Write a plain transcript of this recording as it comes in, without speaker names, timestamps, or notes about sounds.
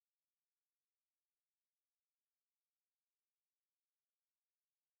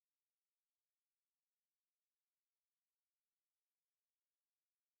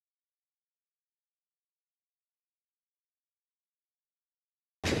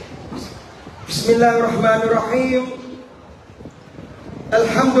بسم الله الرحمن الرحيم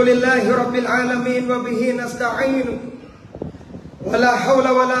الحمد لله رب العالمين وبه نستعين ولا حول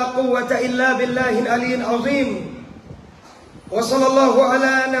ولا قوة إلا بالله العلي العظيم وصلى الله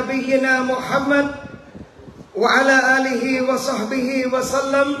على نبينا محمد وعلى آله وصحبه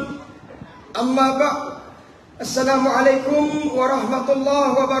وسلم أما بعد السلام عليكم ورحمة الله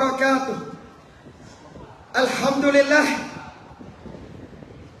وبركاته الحمد لله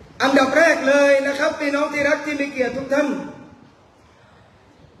อันดับแรกเลยนะครับพี่น้องที่รักที่มีเกียรติทุกท่าน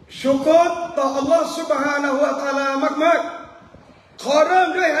ชุกรต่ออัลลอฮฺ سبحانه และ تعالى มากๆขอเริ่ม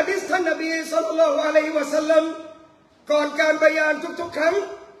ด้วยหะดีษท่านนบีศ็อลลัลลอฮุอะลัยฮิวะซัลลัมก่อนการบรรยายทุกๆครั้ง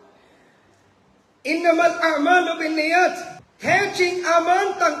อินนัมัลอามาลุบินนิยาตแท้จริงอามาน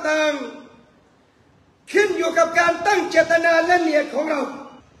ต่างๆขึ้นอยู่กับการตั้งเจตนาและเนียดของเรา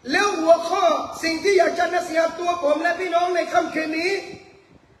แล้วหัวข้อสิ่งที่อยากจะนัสยาตัวผมและพี่น้องในค่ำคืนนี้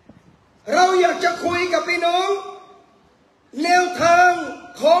เราอยากจะคุยกับพี่น้องแนวทาง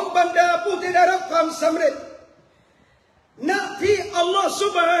ของบรรดาผู้ที่ได้รับความสำเร็จณที่อัลลอฮฺ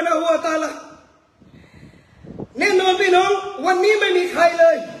سبحانه และ تعالى แน่นอนพี่น้องวันนี้ไม่มีใครเล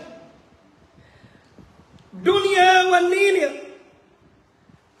ยดุนยาวันนี้เนี่ย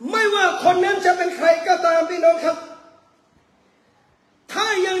ไม่ว่าคนนั้นจะเป็นใครก็ตามพี่น้องครับถ้า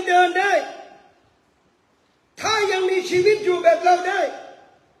ยังเดินได้ถ้ายังมีชีวิตอยู่แบบเราได้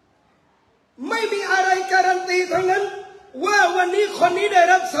ไม่มีอะไรการันตีทั้งนั้นว่าวันนี้คนนี้ได้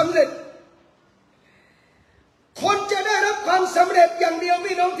รับสำเร็จคนจะได้รับความสำเร็จอย่างเดียว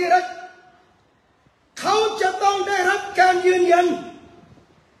พี่น้องที่รักเขาจะต้องได้รับการยืนยัน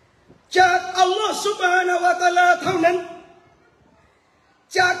จากอัลลอฮฺ سبحانه และ تعالى เท่านั้น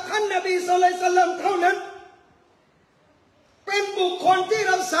จากท่านนบีศ็อลลัลลอฮุอะลัยฮิวะซัลลัมเท่านั้นเป็นบุคคลที่เ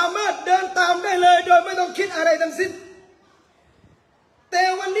ราสามารถเดินตามได้เลยโดยไม่ต้องคิดอะไรทั้งสิ้นแต่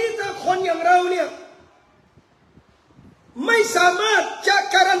วันนี้ถ้าคนอย่างเราเนี่ยไม่สามารถจะ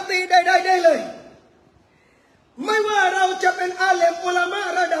การันตีใดๆได้เลยไม่ว่าเราจะเป็นอาเลมอุลามะ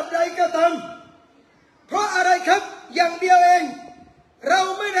ระดับใดก็ตามเพราะอะไรครับอย่างเดียวเองเรา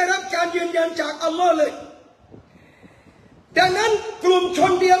ไม่ได้รับการยืนยันจากอัลลอฮ์เลยดังนั้นกลุ่มช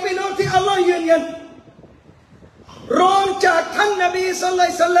นเดียวพี่น้องที่อัลลอฮ์ยืนยันรองจากท่านนบีศ็อลลัลลอฮุอะลัย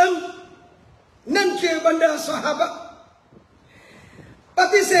ฮิวะซัลลัมนั่นคือบรรดาซอฮาบะห์ป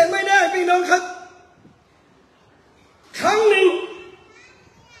ฏิเสธไม่ได้พี่น้องครับครั้งหนึ่ง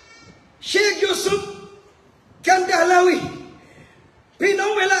เชคยูซุฟกันดาลาวีพี่น้อ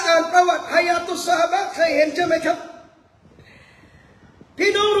งเวลาอ่านประวัติฮายาตุสซอฮาบะห์เคยเห็นใช่ไหมครับพี่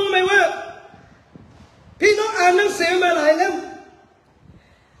น้องรู้ไหมว่าพี่น้องอ่านหนังสือมาหลายเล่ม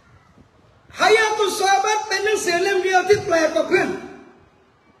ฮายาตุสซอฮาบะห์เป็นหนังสือเล่มเดียวที่แปลกกว่าเพื่อน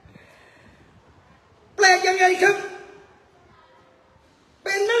แปลกยังไงครับเ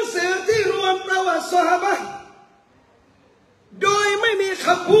ป็นหนังสือที่รวมประวัติซอฮาบะห์โดยไม่มีค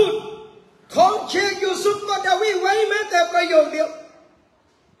ำพูดของเชคยูซุฟกอดาวีไว้แม้แต่ประโยคเดียว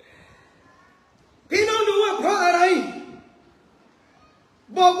พี่น้องดูว่าเพราะอะไร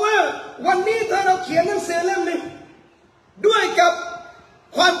บอกว่าวันนี้ถ้าเราเขียนหนังสือเล่มหนึ่งด้วยกับ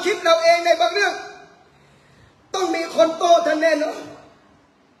ความคิดเราเองในบางเรื่องต้องมีคนโต้ท่านแน่นอน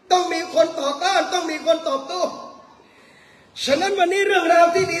ต้องมีคนต่อต้านต้องมีคนตอบโต้ฉะนั้นวันนี้เรื่องราว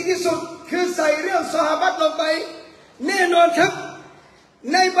ที่ดีที่สุดคือใส่เรื่องซอฮาบะห์ลงไปแน่นอนครับ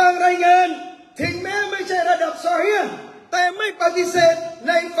ในบางรายงานถึงแม้ไม่ใช่ระดับซอฮีฮ์แต่ไม่ปฏิเสธใ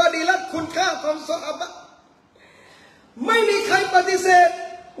นฟาดิลัตคุณค่าของซอฮาบะห์ไม่มีใครปฏิเสธ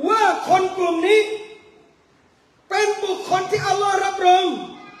ว่าคนกลุ่มนี้เป็นบุคคลที่อัลลอฮ์รับรอง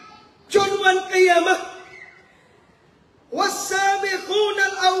จนวันกิยามะห์วัสซาบิกู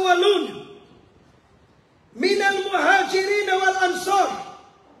นัลอาววะลูนมินัลมุฮาจิรินวัลอันซอร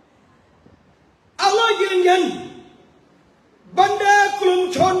อัลลอฮ์ยืนยันบรรดากลุ่ม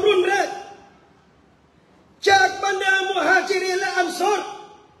ชนรุ่นแรกจากบรรดามุฮาจิรินและอันซอร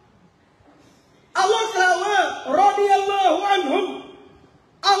อัลลอฮ์กล่าวว่ารอฎิยัลลอฮุอันฮุม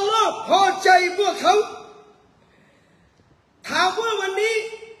อัลลอฮ์พอใจพวกเขาถามว่าวันนี้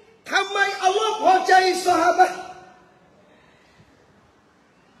ทำไมอัลลอฮ์พอใจซอฮาบะห์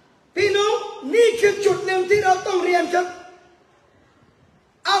พี่น้องนี่คือจุดหนึ่งที่เราต้องเรียนครับ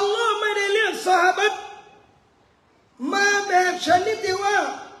อัลลอฮ์ไม่ได้เลือกซอฮาบะห์มาแบบชนิดที่ว่า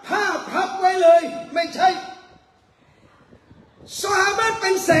ผ้าพับไว้เลยไม่ใช่ซอฮาบะห์เป็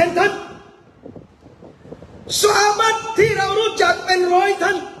นแสนท่านซอฮาบะห์ที่เรารู้จักเป็นร้อยท่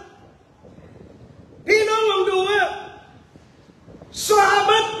านพี่น้องลองดูว่าซอฮา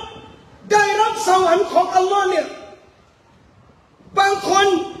บะห์ได้รับสวรรค์ของอัลลอฮ์เนี่ยบางคน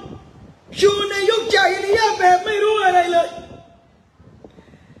อยู่ในยุคญาฮิลิยะห์แบบไม่รู้อะไรเลย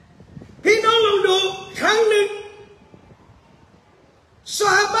พี่น้องลอง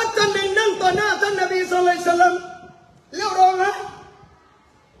ลัยฮิสสลามแล้วร้องไห้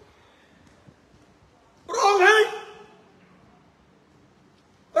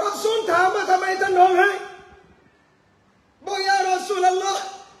รอซูลถามว่าทำไมท่านร้องไห้บอกยารอซูลัลลอฮ์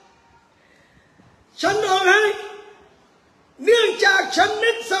ฉันร้องไห้เนื่องจากฉัน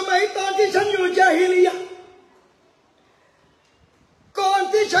นึกสมัยตอนที่ฉันอยู่ญาฮิลิยะห์ก่อน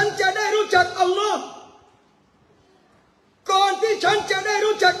ที่ฉันจะได้รู้จักอัลลอฮ์ก่อนที่ฉันจะได้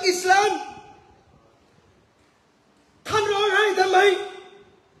รู้จักอิสลามท่านร้องไห้ทำไม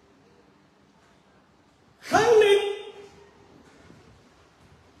ครั้งหนึ่ง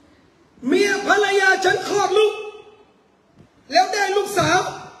เมียภรรยาฉันคลอดลูกแล้วได้ลูกสาว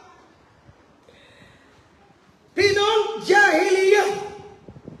พี่น้องญาฮิลิยะห์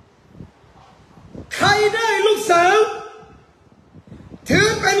ใครได้ลูกสาวถือ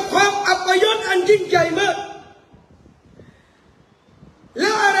เป็นความอัปยศอันยิ่งใหญ่มากแล้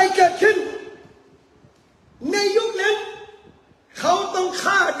วอะไรเกิดขึ้นในยุคนั้นเขาต้อง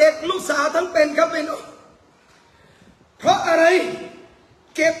ฆ่าเด็กลูกสาวทั้งเป็นครับพี่น้องเพราะอะไร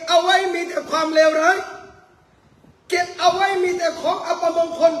เก็บเอาไว้มีแต่ความเลวร้ายเก็บเอาไว้มีแต่ของอัปมง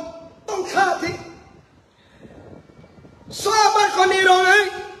คลต้องฆ่าทิ้งซอฮาบะห์คนนี้ร้องไห้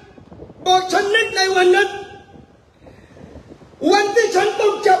บอกฉันนึกในวันนั้นวันที่ฉันต้อ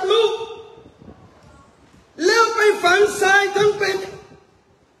งจับลูกแล้วไปฝังทรายทั้งเป็น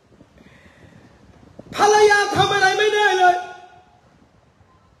ภรรยาทำอะไรไม่ได้เลย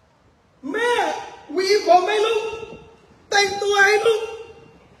แม่หวีผมให้ลูกแต่งตัวให้ลูก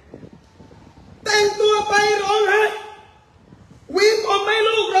แต่งตัวไปร้องไห้หวีผมให้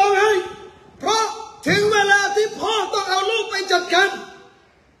ลูกร้องไห้เพราะถึงเวลาที่พ่อต้องเอาลูกไปจัดการ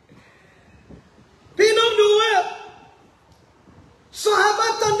พี่น้องดูว่าซอฮาบะ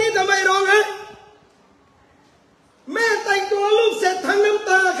ห์ตอนนี้ทำไมร้องไห้แม่แต่งตัวลูกเสร็จทั้งน้ำ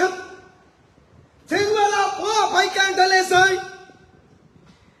ตาครับถึงเวลาพ่อไปกลางทะเลทราย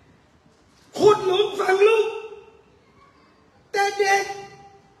ขุดหลุมฝังลูกแต่เด็ก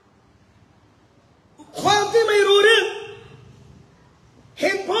ความที่ไม่รู้เรื่องเ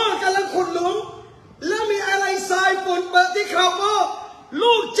ห็นพ่อกำลังขุดหลุมแล้วมีอะไรทรายฝุ่นเปิดที่เข่าพ่อ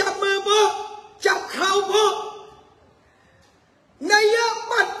ลูกจับมือพ่อจับเข่าพ่อนายะ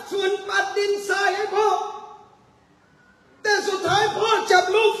ปัดฝุ่นปัดดินทรายให้พ่อแต่สุดท้ายพ่อจับ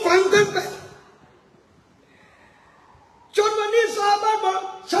ลูกฝังทั้งเป็นจนวันนี้ซอฮาบะห์บอก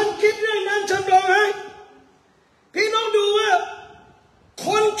ฉันคิดเรื่องนั้นฉันร้องไห้พี่น้องดูว่าค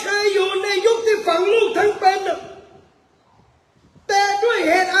นเคยอยู่ในยุคที่ฝังลูกทั้งเป็นแต่ด้วยเ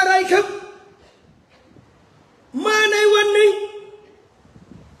หตุอะไรครับมาในวันนี้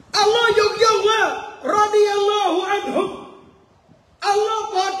อัลลอฮ์ยกย่องว่ารอฎิยัลลอฮุอันฮุมอัลลอฮ์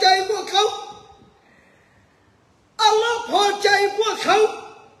พอใจพวกเขาอัลลอฮ์พอใจพวกเขา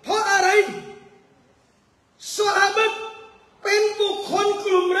เพราะอะไรซอฮาบะห์เป็นบุคคลก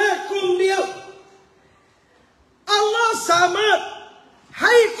ลุ่มแรกกลุ่มเดียวอัลลอฮ์สามารถใ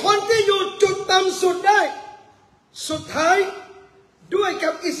ห้คนที่อยู่จุดต่ำสุดได้สุดท้ายด้วยกั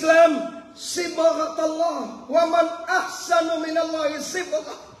บอิสลามซิบะกะตัลลอฮ์วะมันอัห์ซานุมินัลลอฮิซิบะก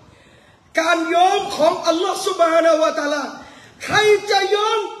ะการยอมของอัลลอฮ์ซุบฮานะฮูวะตะอาลาใครจะย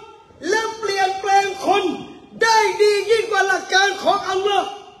อมและเปลี่ยนแปลงคนได้ดียิ่งกว่าหลักการของอัลลอฮ์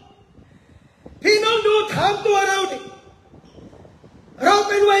พี่น้องดูถามตัวเราดิเรา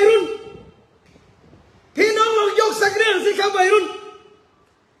เป็นวัยรุ่นพี่น้องลองยกสักเรื่องสิครับวัยรุ่น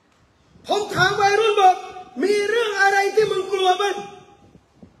ผมถามวัยรุ่นบอกมีเรื่องอะไรที่มึงกลัวบ้าง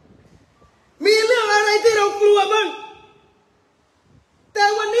มีเรื่องอะไรที่เรากลัวบ้างแต่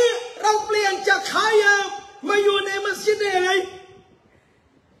วันนี้เราเปลี่ยนจากขายามาอยู่ในมัสยิดได้ยังไง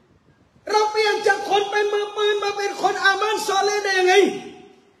เราเปลี่ยนจากคนเป็นมือปืนมาเป็นคนอามันซอเลห์ได้ยังไง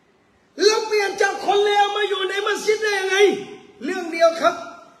เราเปลี่ยนจากคนเลวมาอยู่ในมัสยิดได้ยังไงเรื่องเดียวครับ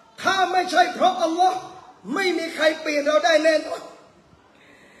ถ้าไม่ใช่เพราะอัลลอฮ์ไม่มีใครเปลี่ยนเราได้แน่นอน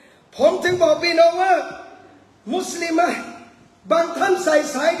ผมถึงบอกพี่น้องว่ามุสลิมบางท่านใส่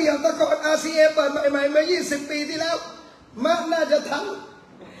สายเดี่ยวตะกอนอาซีเอเปิดใหม่ๆมา20 ปีที่แล้วมาน่าจะทัน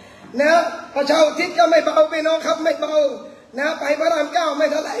นะประชาทิศก็ไม่เบาพี่น้องครับไม่เบานะไปพระราม9ไม่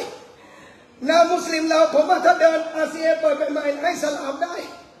เท่าไหร่นะมุสลิมเราผมว่าถ้าเดินอาซีเอเปิดใหม่ๆให้สลามได้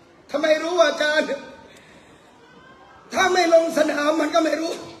ทำไมรู้อาจารย์ถ้าไม่ลงสนามมันก็ไม่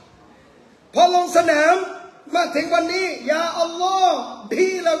รู้พอลงสนามมาถึงวันนี้ยาอัลลอฮ์ดี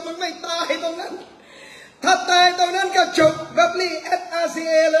แล้วมันไม่ตายตรงนั้นถ้าตายตรงนั้นก็จบแบบนี้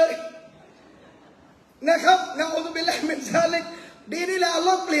RCAเลยนะครับนะอัลลอฮฺบิลลาฮิมินซาลิกดีนี่แหละอัลล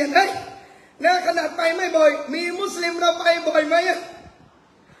อฮ์เปลี่ยนให้นะขนาดไปไม่บ่อยมีมุสลิมเราไปบ่อยไหม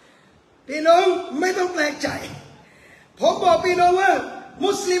พี่น้องไม่ต้องแปลกใจผมบอกพี่น้องว่า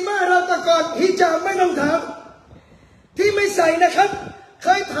มุสลิมเราแต่ก่อนฮิญาบไม่ต้องถามที่ไม่ใส่นะครับเค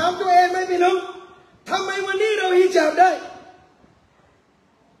ยถามตัวเองไหมพี่น้องทำไมวันนี้เราฮิญาบได้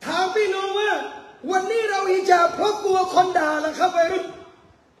ถามพี่น้องว่าวันนี้เราฮิญาบเพราะกลัวคนด่าล่ะครับวัยรุ่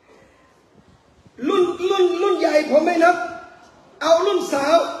นใหญ่ผมไม่นับเอารุ่นสา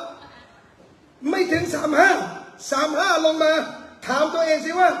วไม่ถึง35ลงมาถามตัวเอง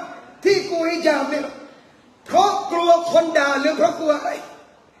สิว่าที่กูฮิญาบเนี่ยเพราะกลัวคนด่าหรือเพราะกลัวอะไร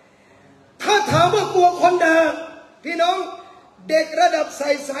ถ้าถามว่ากลัวคนด่าพี่น้องเด็กระดับใส่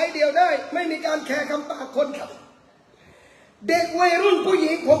สายเดียวได้ไม่มีการแคร์คำปากคนครับเด็กวัยรุ่นผู้ห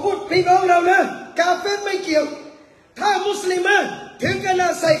ญิงผมพูดพี่น้องเรานะกาเฟรไม่เกี่ยวถ้ามุสลิมถึงขนา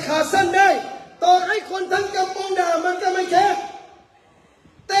ดใส่ขาสั้นได้ต่อให้คนทั้งกำปองด่ามันก็ไม่แคร์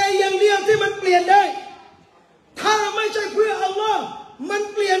แต่อย่างเดียวที่มันเปลี่ยนได้ถ้าไม่ใช่เพื่ออัลลอฮ์มัน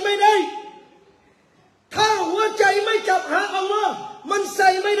เปลี่ยนไม่ได้ถ้าหัวใจไม่กลับหาอัลลอฮ์มันใส่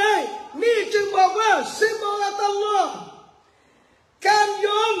ไม่ได้นี่จึงบอกว่าซิบอละตัลลอฮ์การย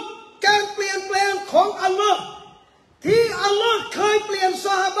อมการเปลี่ยนแปลงของอัลลอฮ์ที่อัลลอฮ์เคยเปลี่ยนซ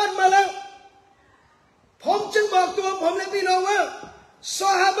อฮาบะห์มาแล้วผมจึงบอกตัวผมและพี่น้องว่าซ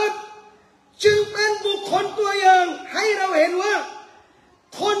อฮาบะห์จึงเป็นบุคคลตัวอย่างให้เราเห็นว่า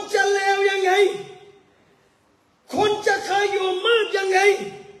คนจะเลวยังไงคนจะเคยอยู่มืดยังไง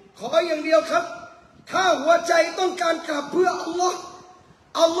ขออย่างเดียวครับถ้าหัวใจต้องการกลับเพื่ออัลลอฮ์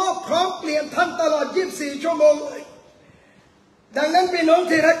อัลลอฮ์พร้อมเปลี่ยนท่านตลอด24 ชั่วโมงเลยดังนั้นพี่น้อง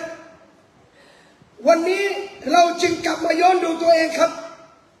ที่รักวันนี้เราจึงกลับมาย้อนดูตัวเองครับ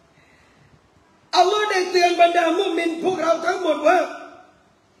อัลลอฮ์ได้เตือนบรรดามุมินพวกเราทั้งหมดว่า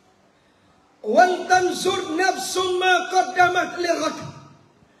วันตันซุรนับซุมมากอดดามักลิกัด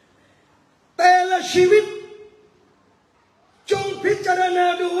แต่ละชีวิตจงพิจารณา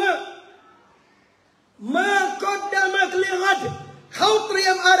ดูว่ามากอดดามักลิกัดเขาเตรี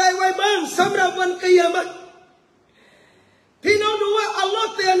ยมอะไรไว้บ้างสำหรับวันกิยามะฮ์พี่น้องดูว่าอัลลอฮ์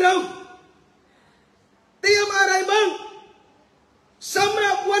เตือนเราเตรียมอะไรบ้างสำห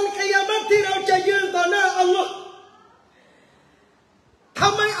รับวันกิยามะฮ์ที่เราจะยืนต่อหน้าอัลลอฮ์ท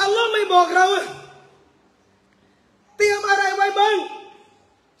ำไมอัลลอฮ์ไม่บอกเราเตรียมอะไรไว้บ้าง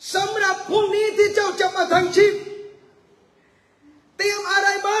สำหรับพรุ่งนี้ที่เจ้าจะมาทังชีพเตรียมอะไร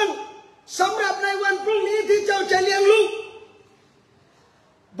บ้างสำหรับในวันพรุ่งนี้ที่เจ้าจะเลี้ยงลูก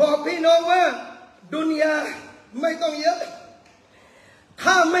บอกพี่น้องว่าดุนยาไม่ต้องเยอะ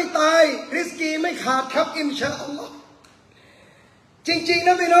ถ้าไม่ตายริสกีไม่ขาดครับอินชาอัลลอฮ์จริงๆน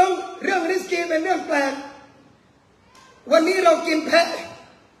ะพี่น้องเรื่องริสกีเป็นเรื่องแปลกวันนี้เรากินแพะ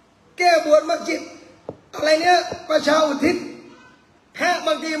แก้บวชมัสยิดอะไรเนี่ยประชาอุทิศแพะบ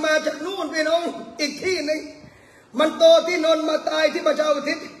างทีมาจากนู่นพี่น้องอีกที่หนึ่งมันโตที่นนท์มาตายที่ประชาอุ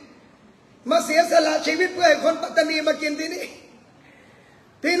ทิศมาเสียสละชีวิตเพื่อให้คนปัตตานีมากินที่นี่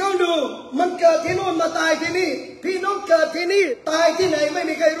พี่น้องดูมันเกิดที่นู่นมาตายที่นี่พี่น้องเกิดที่นี่ตายที่ไหนไม่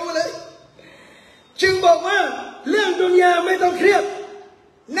มีใครรู้เลยจึงบอกว่าเรื่องดุนยาไม่ต้องเครียด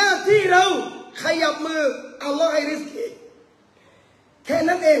หน้าที่เราขยับมืออัลลอฮ์ให้ริสกีแค่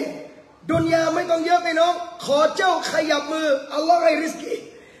นั้นเองดุนยาไม่ต้องเยอะพี่น้องขอเจ้าขยับมืออัลลอฮ์ให้ริสกี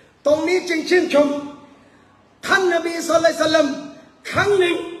ตรงนี้จึงชื่นชมท่านนบีศ็อลลัลลอฮุอะลัยฮิวะซัลลัมครั้งห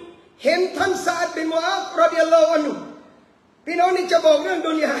นึ่งเห็นท่านซะอ์ดบินมุอาซรอฎิยัลลอฮุอันฮุพี่น้องนี่จะบอกเรื่อง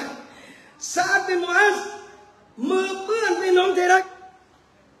ดุนยาซะอ์ดบินมุอาซมือเปื้อนพี่น้องที่รัก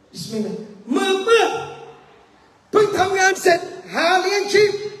บิสมิลลาห์มือเปื้อนเพิ่งทำงานเสร็จหาเลี้ยงชี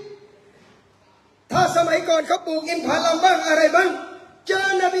พถ้าสมัยก่อนเขาปลูกอินทผลัมบ้างอะไรบ้างเจอ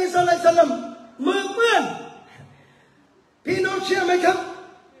นบีศ็อลลัลลอฮุอะลัยฮิวะซัลลัมมือเปื้อนพี่น้องเชื่อไหมครับ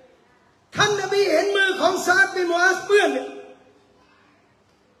ท่านนบีเห็นมือของซะอ์ดบินมุอาซเปื้อนเนี่ย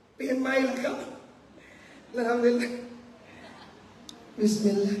เปลี่ยนไม้แล้วครับแล้วทำเป็นบิสมิ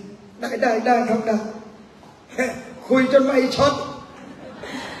ลลาห์ได้ครับได้คุยจนไม่ช็อต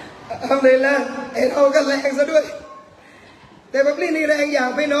ทำเลยละไอเราก็แรงซะด้วยแต่แบบนี้แรงอย่าง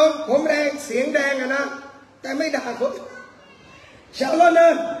พี่น้องผมแรงเสียงแดงนะแต่ไม่ด่าคนชาวล้อนะ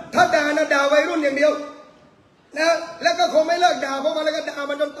ถ้าด่านะด่าวัยรุ่นอย่างเดียวนะแล้วก็คงไม่เลิกด่าเพราะมันแล้วก็ด่า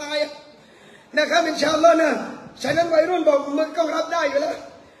มันจนตายนะครับเป็นชาวล้อนะฉะนั้นวัยรุ่นบอกมึงก็รับได้อยู่แล้ว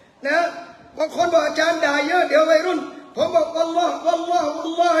นะบางคนบอกอาจารย์ด่าเยอะเดี๋ยววัยรุ่นผมบอกวัลลอฮ์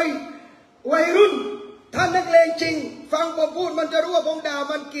วัยรุ่นท่านนักเลงจริงฟังผมพูดมันจะรู้ว่าผมด่า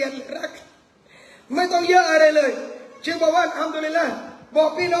มันเกลียดรักไม่ต้องเยอะอะไรเลยจึงบอกว่าอัลฮัมดุลิลละห์บอก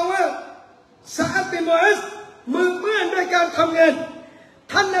พี่น้องว่าซะอ์ดบินมุอาซมือเปื้อนด้วยการทำงาน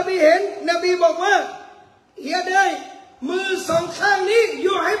ท่านนบีเห็นนบีบอกว่าอย่าได้มือสองข้างนี้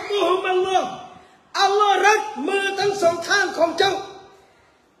ยูฮิบบุฮุมอัลลอฮ์อัลลอฮ์รักมือทั้งสองข้างของเจ้า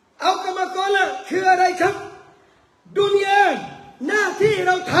เอากรรมกรละคืออะไรครับดุนยาหน้าที่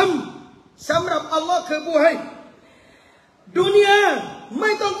สำหรับอัลลอฮ์คือผู้ให้ดุนยาไ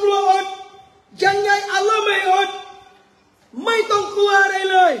ม่ต้องกลัวอดยังไงอัลลอฮ์ไม่อดไม่ต้องกลัวอะไร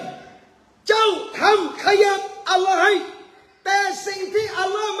เลยเจ้าทำขยับอัลลอฮ์ให้แต่สิ่งที่อัล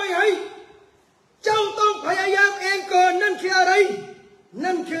ลอฮ์ไม่ให้เจ้าต้องพยายามเองก่อนนั่นคืออะไร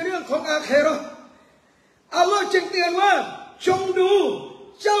นั่นคือเรื่องของอาคิเราะห์อัลลอฮ์จึงเตือนว่าจงดู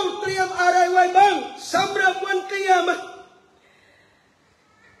เจ้าเตรียมอะไรไว้บ้างสำหรับวันกิยามะห์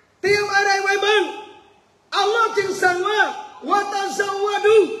เตรียมอะไรไว้บ้างอัลลอฮ์จึงสั่งว่าวะตะซาวะ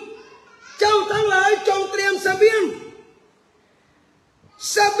ดูเจ้าทั้งหลายจงเตรียมเสบี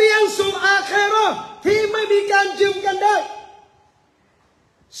ยงสู่อาคิเราะห์ที่ไม่มีการยืมกันได้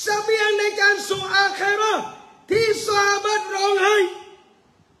เสบียงในการสู่อาคิเราะห์ที่ซอฮาบะห์ร้องไห้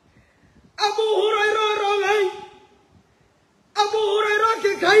อบูฮุรอยเราะห์ร้องไห้อบูฮุรอยเราะห์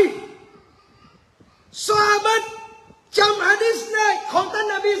คือใครซอฮาบะห์จำหะดีษได้ของท่าน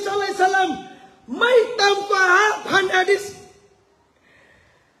นบีศ็อลลัลลอฮุอะลัยฮิวะซัลลัมไม่ต่ำกว่า 5,000 หะดีษ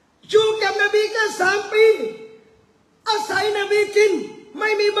อยู่กับนบีแค่3 ปีอาศัยนบีกินไม่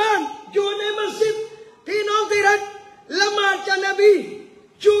มีบ้านอยู่ในมัสยิดพี่น้องที่รักละหมาดกับนบี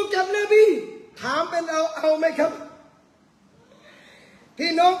อยู่กับนบีถามเป็นเอาไหมครับ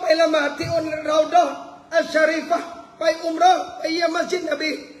พี่น้องไปละหมาดที่เราดออัชชารีฟะไปอุมเราะห์ไปเยี่ยมมัสยิดน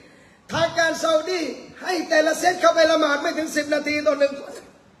บีทางการซาอุดีให้แต่ละเซตเข้าไปละหมาดไม่ถึง10 นาทีต่อ1 คน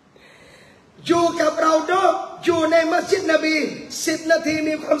อยู่กับเราดออยู่ในมัสยิดนบี10 นาที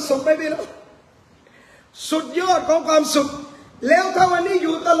มีความสุขไหมพี่น้องสุดยอดของความสุขแล้วถ้าวันนี้อ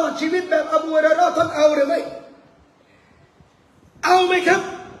ยู่ตลอดชีวิตแบบอบูฮุรอยเราะห์ท่านเอาหรือไม่เอาไหมครับ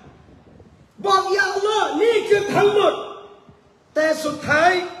บอกอย่าอัลลอฮ์นี่คือทั้งหมดแต่สุดท้า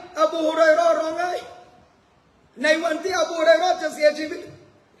ยอบูฮุรอยเราะห์ร้องไห้ในวันที่อบูฮุรอยเราะห์จะเสียชีวิต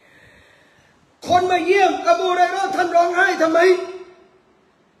คนมาเยี่ยมอบูฮุรอยเราะห์ท่านร้องไห้ทำไม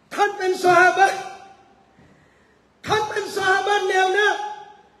ท่านเป็นซอฮาบะห์แนวหน้า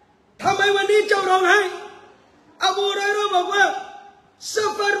ทำไมวันนี้เจ้าร้องไห้อบูฮุรอยเราะห์บอกว่าซั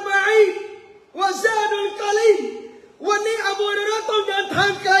ฟรบะอีดวะซาดุลกะลีลวันนี้อบูฮุรอยเราะห์ต้องเดินทา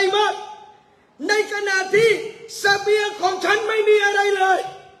งไกลมากในขณะที่เสบียงของฉันไม่มีอะไรเลย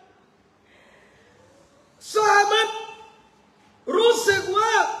ซอฮาบะห์รู้สึกว่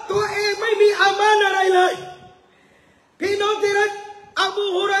าตัวเองไม่มีอามานอะไรเลยพี่น้องที่รักอบู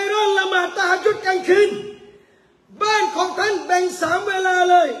ฮุรอยเราะห์ละหมาดตะฮัจญุดกลางคืนบ้านของท่านแบ่ง3 เวลา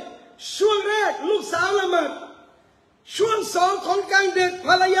เลยช่วงแรกลูกสาวละหมาดช่วง2ของกลางดึกภ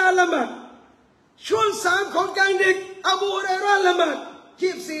รรยาละหมาดช่วง3ของกลางดึกอบูฮุรอยเราะห์ละหมาด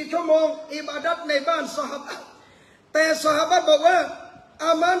24 ชั่วโมงอิบาดัตในบ้านซอฮาบะห์แต่ซอฮาบะห์บอกว่าอ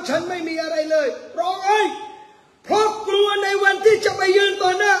ามานฉันไม่มีอะไรเลยร้องไห้เพราะกลัวในวันที่จะไปยืนต่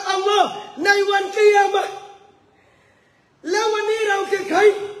อหน้าอัลลอฮ์ในวันกิยามะห์แล้ววันนี้เราคือใคร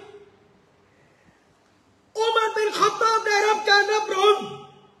อุมัรบินค็อฏฏอบได้รับการรับรอง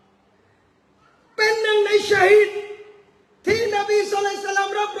เป็นหนึ่งในชะฮีดที่นบีศ็อลลัลลอฮุอะลัยฮิวะซัลลัม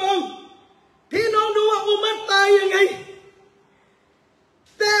รับรองพี่น้องดูว่าอุมัรตายยังไง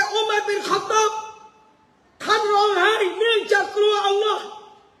แต่อุมัรบินค็อฏฏอบท่านร้องไห้เนื่องจากกลัวอัลลอฮ์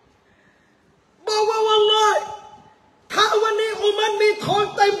บอกว่าวัลลอฮิถ้าวันนี้อุมัรมีทอง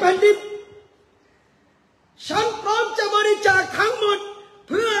เต็มแผ่นดินฉันพร้อมจะบริจาคทั้งหมด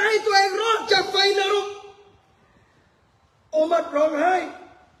เพื่อให้ตัวเองรอดจากไฟนรกอุมัรร้องไห้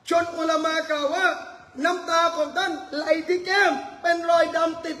จนอุลามากล่าวว่าน้ำตาของท่านไหลที่แก้มเป็นรอยด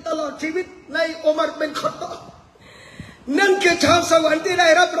ำติดตลอดชีวิตในอุมัรบินค็อฏฏอบนั่นคือชาวสวรรค์ที่ได้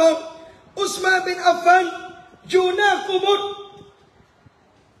รับรองอุสมานบินอัฟฟานอยู่หน้ากุโบร์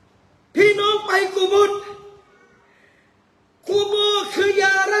พี่น้องไปกุโบร์คือย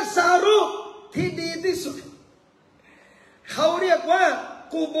ารักษาโรคที่ดีที่สุดเขาเรียกว่า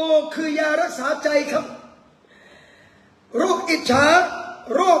กุโบร์คือยารักษาใจครับโรคอิจฉา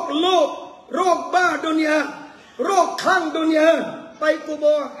โรคโลภโรคบ้าดุนยาโรคคลั่งดุนยาไปกุโบ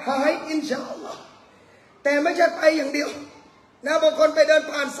ร์หายอินชาอัลลอฮ์แต่ไม่ใช่ไปอย่างเดียวนะบางคนไปเดิน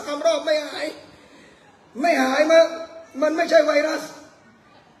ผ่าน3 รอบไม่หายมันไม่ใช่ไวรัส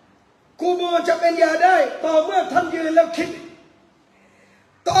กูโบจะเป็นยาได้ต่อเมื่อท่านยืนแล้วคิด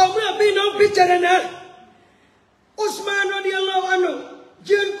ต่อเมื่อพี่น้องพิจารณาอุสมานรอฎิยัลลอฮุอันฮุ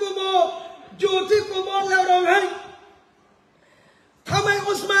ยืนกูโบอยู่ที่กูโบแล้วร้องไห้ทำไม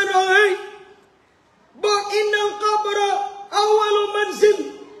อุสมานร้องไห้บอกอินนัลกับรออวัลมันซิล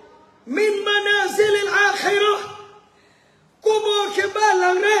มินมานาซิลอาคิเราะห์กูโบคือบ้านห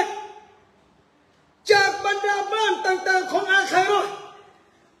ลังแรกจากบรรดาบ้านต่างๆของอาคิเราะห์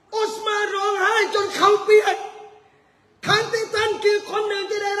อุสมานร้องไห้จนเขาเปียกทั้งที่ท่านคือคนหนึ่ง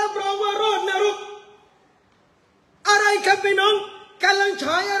ที่ได้รับรองว่ารอดนรกอะไรครับพี่น้องกำลังฉ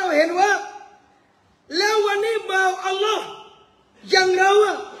ายให้เราเห็นว่า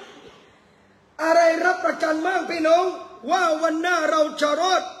ว่าวันหน้าเราจะร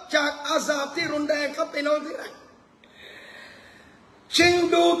อดจากอาซาบที่รุนแรงครับพี่น้องที่รักจึง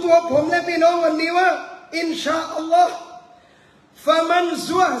ดูตัวผมและพี่น้องวันนี้ว่าอินชาอัลลอฮ์ฟะมัน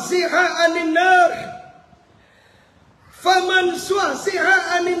ซุฮซิฮะอันินนารฟะมันซุฮซิฮะ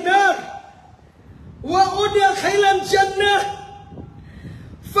อันินนารวะอุดขิลันจันนะห์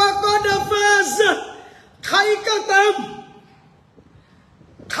ฟะกอดฟาซใครก็ตาม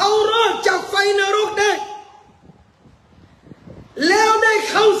เขารอดจากไฟนรกได้แล้วได้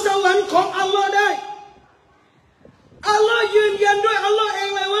เข้าสวรรค์ของอัลลอฮ์ได้อัลลอฮ์ยืนยันด้วยอัลลอฮ์เอง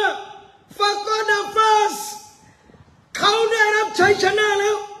เลยว่าฟะกอดฟาซเขาได้รับชัยชนะแ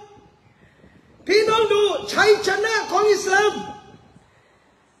ล้วพี่น้องดูชัยชนะของอิสลาม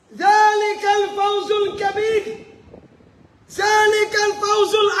ذلك الفوز الكبير ذلك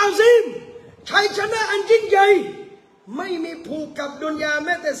الفوز العظيم ชัยชนะอันยิ่งใหญ่ไม่มีผูกกับดุนยาแ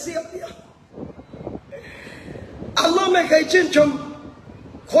ม้แต่เสี้ยวเดียวอัลลอฮ์ไม่เคยชื่นชม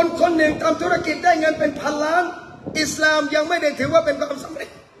คนคนหนึ่งทำธุรกิจได้เงินเป็นพันล้านอิสลามยังไม่ได้ถือว่าเป็นความสำเร็จ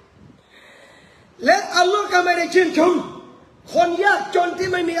และอัลลอฮ์ก็ไม่ได้ชื่นชมคนยากจนที่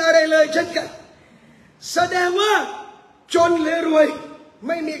ไม่มีอะไรเลยเช่นกันแสดงว่าจนหรือรวยไ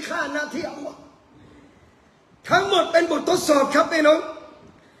ม่มีค่าหน้าที่อัลลอฮ์ทั้งหมดเป็นบททดสอบครับพี่น้อง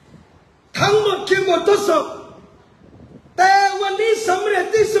ทั้งหมดคือบททดสอบแต่วันนี้สำเร็จ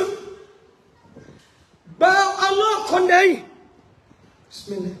ที่สุดบ่าวอัลลอฮ์คนใด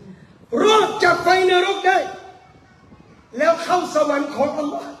รอดจากไฟนรกได้แล้วเข้าสวรรค์ของอัล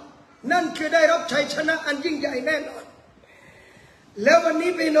ลอฮ์นั่นคือได้รับชัยชนะอันยิ่งใหญ่แน่นอนแล้ววัน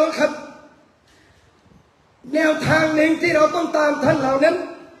นี้พี่น้องครับแนวทางหนึ่งที่เราต้องตามท่านเหล่านั้น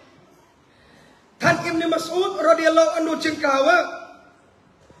ท่านอิบนุมัสอูดรอฎิยัลลอฮุอันฮุจึงกล่าวว่า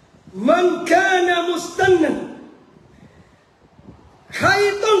มันกานะมุสตันนันใคร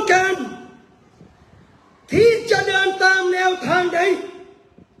ต้องการที่จะเดินตามแนวทางใด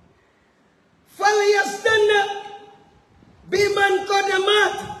ฟัลยัสตันนะบิมันกอดมา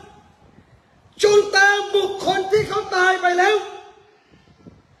ตจงตามบุคคลที่เขาตายไปแล้ว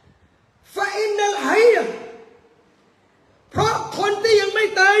ฟะอินนัลฮัยเพราะคนที่ยังไม่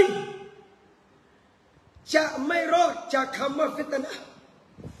ตายจะไม่รอดจากคำว่าฟิตนะห์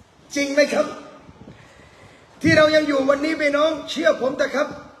จริงไหมครับที่เรายังอยู่วันนี้พี่น้องเชื่อผมแต่ครับ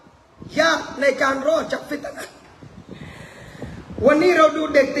ยากในการรอดจากฟิตนะห์วันนี้เราดู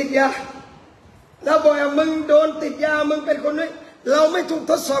เด็กติดยาเราบอกว่ามึงโดนติดยามึงเป็นคนนี้เราไม่ถูก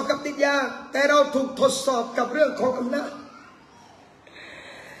ทดสอบกับติดยาแต่เราถูกทดสอบกับเรื่องของอำนาจ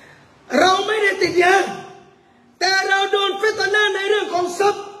เราไม่ได้ติดยาแต่เราโดนฟิตนะห์ในเรื่องของทรั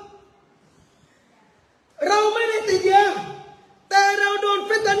พย์เราไม่ได้ติดยาแต่เราโดน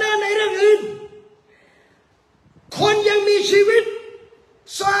ฟิตนะห์ในเรื่องอื่นคนยังมีชีวิต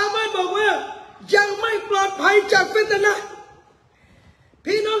ซอฮาบะห์บอกว่ายังไม่ปลอดภัยจากฟิตนะห์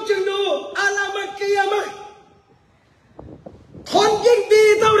พี่น้องจึงดูอาลามัตกิยามะห์คนยิ่งดี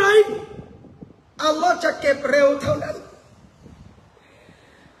เท่าไหร่อัลลอฮ์จะเก็บเร็วเท่านั้น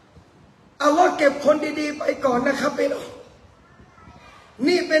อัลลอฮ์เก็บคนดีๆไปก่อนนะครับพี่น้อง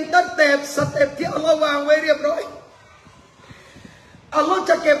นี่เป็นตั้งแต่สเต็ปที่อัลลอฮ์วางไว้เรียบร้อยอัลลอฮ์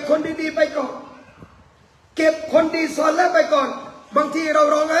จะเก็บคนดีๆไปก่อนเก็บคนดีซอลิห์ไปก่อนบางทีเรา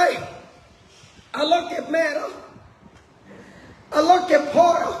ร้องไห้อัลลอฮ์เก็บแม่เราอัลลอฮ์เก็บพ่อ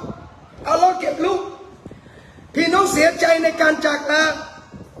เราอัลลอฮ์เก็บลูกพี่น้องเสียใจในการจากลา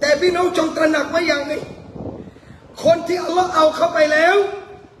แต่พี่น้องจงตระหนักไว้อย่างหนึ่งคนที่อัลลอฮ์เอาเข้าไปแล้ว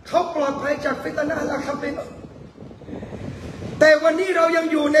เขาปลอดภัยจากฟิตนะห์แล้วครับพี่น้องแต่วันนี้เรายัง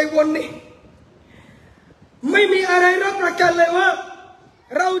อยู่ในวนนี้ไม่มีอะไรรับประกันเลยว่า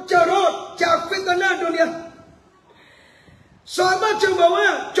เราจะรอดจากฟิตนะห์ดุนยาซอฮาบะห์จึงบอกว่า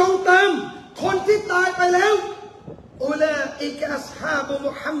จงตามคนที่ตายไปแล้วอุลาอิกะอัศฮาบุ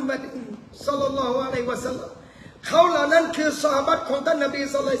มุฮัมมัดศ็อลลัลลอฮุอะลัยฮิวะซัลลัมเขาเหล่านั้นคือซอฮาบะห์ของท่านนบี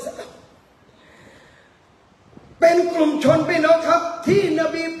ศ็อลลัลลอฮุอะลัยฮิวะซัลลัมเป็นกลุ่มชนพี่น้องครับที่น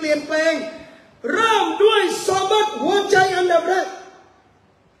บีเปลี่ยนแปลงเริ่มด้วยซอฮาบะห์หัวใจอันดับแรก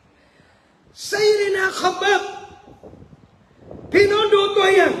ซัยยิดนาขับบาบพี่น้องดูตัว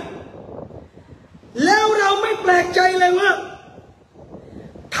อย่างแล้วเราไม่แปลกใจเลยว่า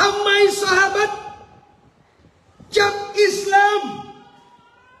ทำไมซอฮาบะห์จับอิสลาม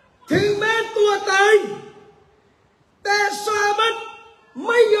ถึงแม้ตัวตายแต่ซอฮาบะห์ไ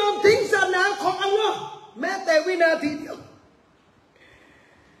ม่ยอมทิ้งศาสนาของอัลลอฮ์แม้แต่วินาทีเดียว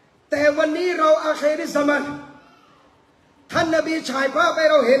แต่วันนี้เราอาคิริสซามานท่านนบีฉายภาพให้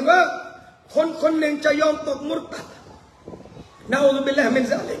เราเห็นว่าคนคนหนึ่งจะยอมตกมุรตัดนะอูซุบิลลาฮิมิน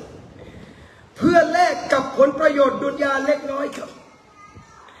ซาลิกเพื่อแลกกับผลประโยชน์ดุนยาเล็กน้อยครับ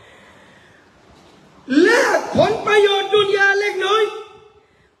แลกผลประโยชน์ดุ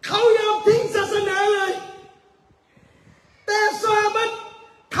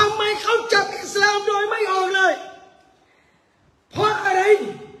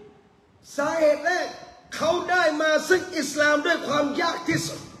ที่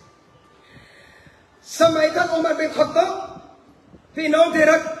สุดสมัยท่านอุมัรบินค็อฏฏอบพี่น้องที่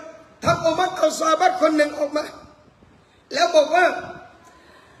รักท่านอุมัรเอาซอฮาบะห์คนหนึ่งออกมาแล้วบอกว่า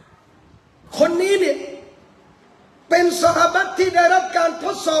คนนี้เนี่ยเป็นซอฮาบะห์ที่ได้รับการท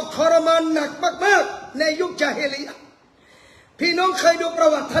ดสอบทรมานหนักมากๆในยุคญาฮิลิยะห์พี่น้องเคยดูประ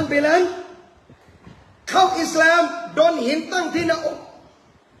วัติท่านไปแล้วเข้าอิสลามโดนหินตั้งที่หน้าอก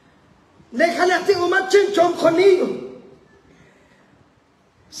ในขณะที่อุมัรชื่นชมคนนี้อยู่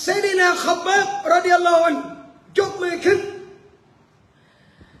ไซดีนาขับบาบรดิยัลลอฮุอันฮุยกมือขึ้น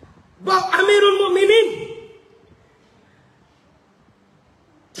บอกอามีรุลมุมินีน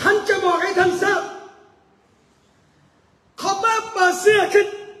ฉันจะบอกให้ท่านทราบขับบาบเปิดเสื้อขึ้น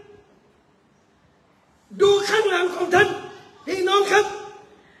ดูข้างหลังของท่านพี่น้องครับ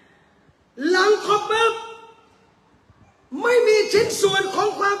หลังขับบาบไม่มีชิ้นส่วนของ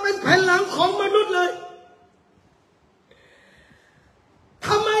ความเป็นแผ่นหลังของมนุษย์เลยท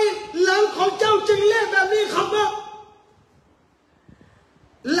ำไมหลังของเจ้าจึงเละแบบนี้ครับว่า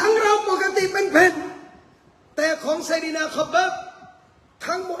หลังเราปกติเป็นแผ่นแต่ของไซดีนาขับบาบ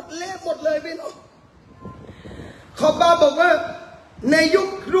ทั้งหมดเละหมดเลยพี่น้องขับบาบบอกว่าในยุค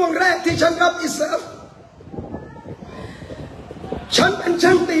ร่วงแรกที่ฉันรับอิสลามฉันเป็นช่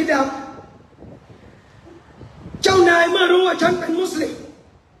างตีดาบเจ้านายเมื่อรู้ว่าฉันเป็นมุสลิม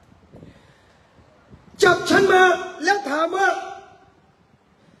จับฉันมาแล้วถามว่า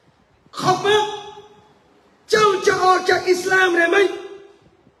ขับบาบเจ้าจะออกจากอิสลามหรือไม่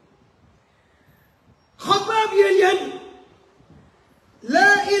ขับบาบยืนยันล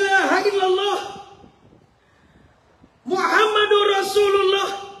าอิลาฮะอิลลัลลอฮ์มุฮัมมัดุรรอซูลุลลอ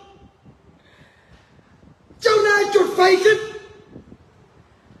ฮ์เจ้านายจุดไฟขึ้น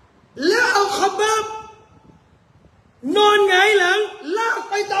แล้วเอาขับบาบนอนหงายหลังลาก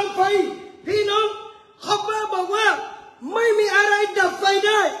ไปตามไฟพี่น้องขับบาบบอกว่าไม่มีอะไรดับไฟไ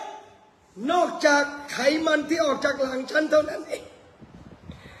ด้นอกจากไขมันที่ออกจากหลังฉันเท่านั้นเอง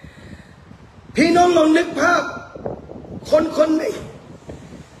พี่น้องลองนึกภาพคนคนหนึ่ง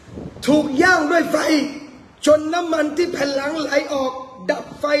ถูกย่างด้วยไฟจนน้ำมันที่แผ่นหลังไหลออกดับ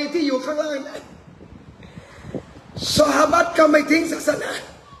ไฟที่อยู่ข้างล่างนั้นซอฮาบะห์ก็ไม่ทิ้งศาสนา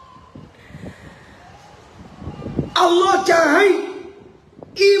อัลลอฮ์จะให้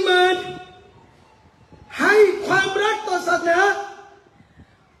อีมานให้ความรักต่อศาสนา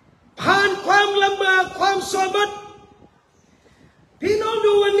ผ่านความลำบากความซอบัตพี่น้อง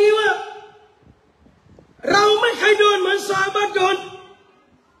ดูวันนี้ว่าเราไม่เคยโดนเหมือนซอฮาบะห์โดน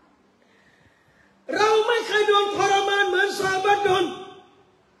เราไม่เคยโดนทรมานเหมือนซอฮาบะห์โดน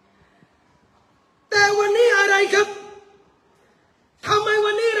แต่วันนี้อะไรครับทำไม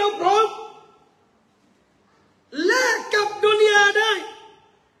วันนี้เราพร้อมแลกกับดุนยาได้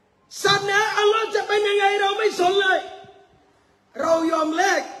ศาสนาอัลลอฮ์จะเป็นยังไงเราไม่สนเลยเรายอมแล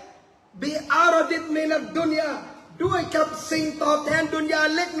กบิอารดิตมินัดดุนยาด้วยกับสิ่งตอบแทนดุนยา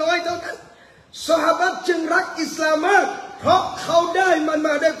เล็กน้อยเท่านั้นซอฮาบะห์จึงรักอิสลามมากเพราะเขาได้มันม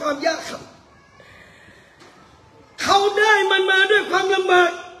าด้วยความยากครับเขาได้มันมาด้วยความลำบา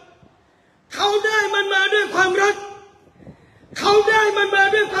กเขาได้มันมาด้วยความรักเขาได้มันมา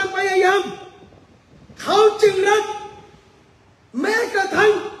ด้วยความพยายามเขาจึงรักแม้กระทั่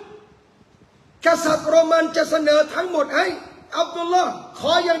งกษัตริย์โรมันจะเสนอทั้งหมดให้อับดุลลอฮ์ข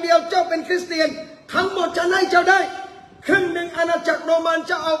ออย่างเดียวเจ้าเป็นคริสเตียนทั้งหมดจะให้เจ้าได้ครึ่งหนึ่งอาณาจักรโรมัน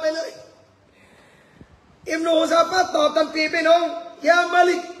จะเอาไปเลยอิบนุอุซาฟะตอบทันทีไปน้องยามา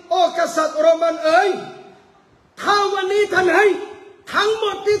ลิกโอ้กษัตริย์โรมันเอ๋ยถ้าวันนี้ท่านให้ทั้งหม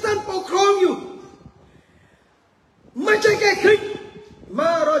ดที่ท่านปกครองอยู่ไม่ใช่แค่ครึ่งม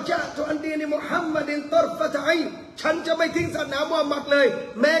ารจาตุอันดีนิมุฮัมมัดินตรฟะตะอินฉันจะไม่ทิ้งศาสนามุฮัมมัดเลย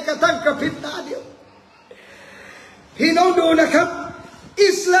แม้กระทั่งกระพริบตาเดียวพี่น้องดูนะครับ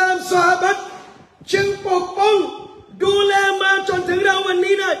อิสลามซอฮาบะห์จึงปกป้องดูแลมาจนถึงเราวัน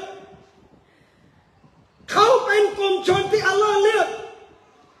นี้ได้เขาเป็นกลุ่มชนที่อัลลอฮ์เลือก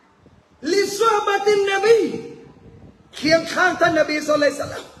ลิซอฮาบะตินนบีเคียงข้างท่านนบีศ็อลลัลลอฮุอะลัยฮิวะซั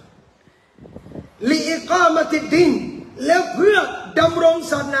ลลัมลิอิกามะติดดีนแล้วเพื่อดำรง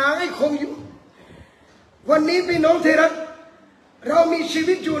ศาสนาให้คงอยู่วันนี้พี่น้องที่รักเรามีชี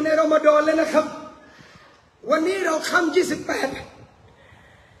วิตอยู่ในรอมฎอนแล้วนะครับวันนี้เราค่ำ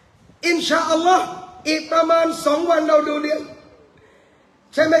28อินชาอัลลอฮ์อีกประมาณ2 วันเราดูเดือน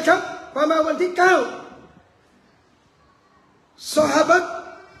ใช่ไหมครับประมาณวันที่9ซอฮาบะห์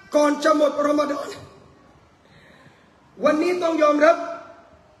ก่อนจะหมดรอมฎอนวันนี้ต้องยอมรับ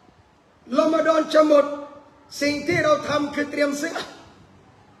รอมฎอนจะหมดสิ่งที่เราทำคือเตรียมเสื้อ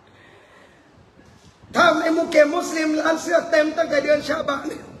ถ้าในมุสลิมร้านเสื้อเต็มตั้งแต่เดือนชาบาน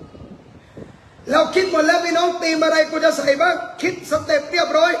เราคิดหมดแล้วพี่น้องตีมอะไรกูจะใส่บ้างคิดสเต็ปเรียบ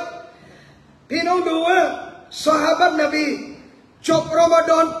ร้อยพี่น้องดูว่าซอฮาบะห์นบีจบรอม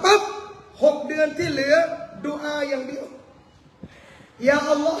ฎอนปั๊บ6 เดือนที่เหลือดุอาอย่างเดียวยา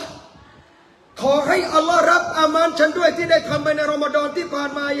อัลลอฮ์ขอให้อัลลอฮ์รับอามานฉันด้วยที่ได้ทำไปในรอมฎอนที่ผ่าน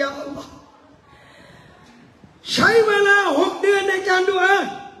มายาอัลลอฮ์ใช้เวลา6 เดือนในการดุอา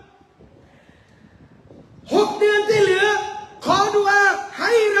6 เดือนที่เหลือขอดุอาใ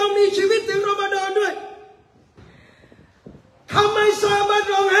ห้เรามีชีวิตถึงรอมฎอนด้วยทำไมซอฮาบะห์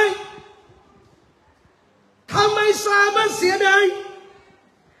ร้องไห้ทำไมซอฮาบะห์เสียดาย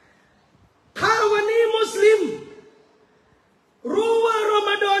ถ้าวันนี้มุสลิมรู้ว่ารอม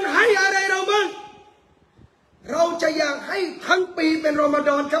ฎอนให้อะไรเราบ้างเราจะอยากให้ทั้งปีเป็นรอมฎ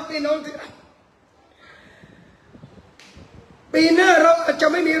อนครับพี่น้องปีหน้าเราอาจจะ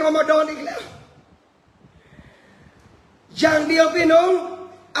ไม่มีรอมฎอนอีกแล้วอย่างเดียวพี่น้อง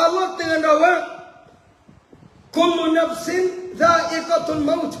อัลลอฮ์เตือนเราว่ากุลนัฟซินซาอิกะตุลเ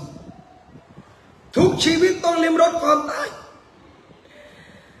มาต์ทุกชีวิตต้องลิ้มรสความตาย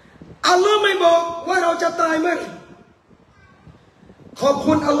อัลลอฮ์ไม่บอกว่าเราจะตายเมื่อไหร่ขอบ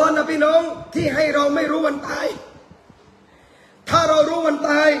คุณอัลลอฮ์นะพี่น้องที่ให้เราไม่รู้วันตายถ้าเรารู้วัน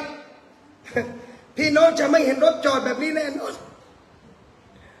ตายพี่น้องจะไม่เห็นรถจอดแบบนี้แน่นอน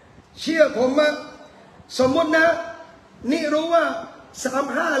เชื่อผมมาสมมตินะนี่รู้ว่า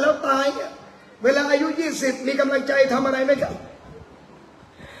35แล้วตายเนี่ยเวลาอายุ20มีกำลังใจทำอะไรไหมครับ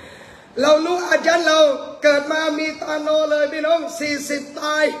เรารู้อาจารย์เราเกิดมามีตาโนเลยพี่น้อง40ต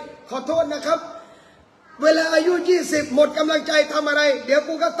ายขอโทษนะครับเวลาอายุ20หมดกำลังใจทำอะไรเดี๋ยว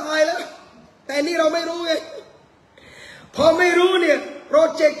กูก็ตายแล้วแต่นี่เราไม่รู้ไงพอไม่รู้เนี่ยโปร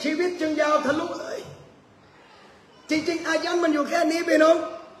เจกต์ชีวิตจึงยาวทะลุเลยจริงๆอายันมันอยู่แค่นี้พี่น้อง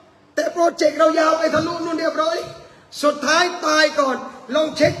แต่โปรเจกต์เรายาวไปทะลุนู่นเรียบร้อยสุดท้ายตายก่อนลอง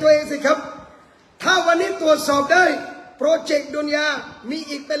เช็คตัวเองสิครับถ้าวันนี้ตรวจสอบได้โปรเจกต์ดุนยามี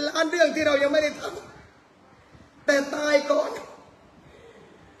อีกเป็นล้านเรื่องที่เรายังไม่ได้ทำแต่ตายก่อน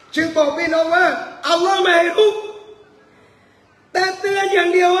จึงบอกพี่น้องว่าอัลลอฮ์ไม่ให้รู้แต่เตือนอย่า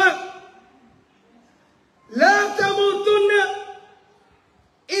งเดียวว่าลาตะมูตุนนะ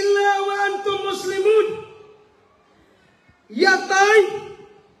อิลลาวะอันตุมมุสลิมูนอย่าตาย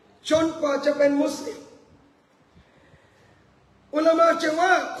จนกว่าจะเป็นมุสลิมอุลามะจึงว่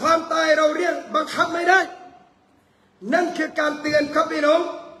าความตายเราเรียกบังคับไม่ได้นั่นคือการเตือนครับพี่น้อง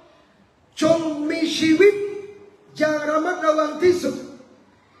จงมีชีวิตอย่างระมัดระวังที่สุด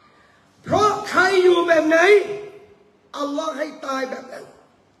เพราะใครอยู่แบบไหนอัลลอฮ์ให้ตายแบบนั้น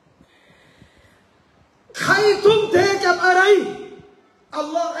ใครทุ่มเทกับอะไรอัล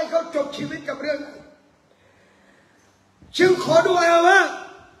ลอฮ์ให้เขาจบชีวิตกับเรื่องนั้นจึงขอดุอาว่า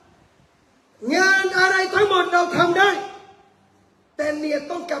งานอะไรทั้งหมดเราทำได้แต่เนียด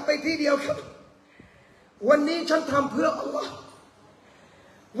ต้องกลับไปที่เดียวครับวันนี้ฉันทำเพื่ออัลลอฮ์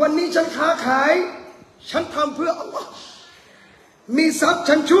วันนี้ฉันค้าขายฉันทำเพื่ออัลลอฮ์มีทรัพย์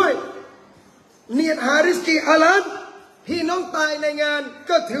ฉันช่วยเนียดหาริสกีฮาลาลพี่น้องตายในงาน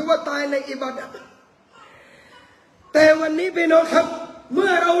ก็ถือว่าตายในอิบาดะห์แต่วันนี้พี่น้องครับเมื่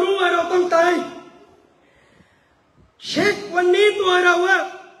อเรารู้ว่าเราต้องตายเช็ควันนี้ตัวเราว่า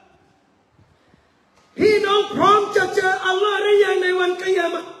พี่น้องพร้อมจะเจออัลลอฮ์หรือยังในวันกิยา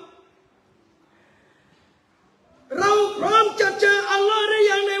มะห์เราพร้อมจะเจออัลลอฮ์หรือ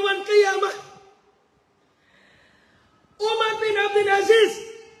ยังในวันกิยามะห์อุมัรบินอับดุลอาซิซ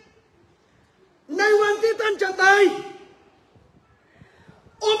ในวันที่ท่านจะตาย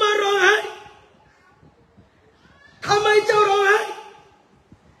อุมัรร้องไห้ทำไมเจ้าร้องไห้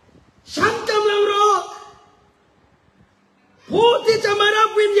ฉันกำลังรอผู้ที่จะมารับ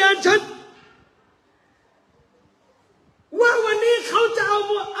วิญญาณฉันว่าวันนี้เขาจะเอ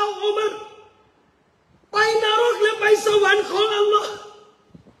าอุมัรไปนรกหรือไปสวรรค์ของอัลลอฮ์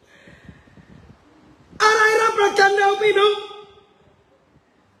อะไรรับประกันเราพี่น้อง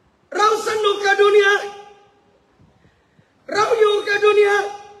เราสนุกกับดุนยาเราอยู่กับดุนยา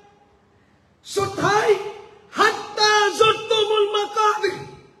สุดท้ายฮัตตาซุตตุมุลมะกาบิร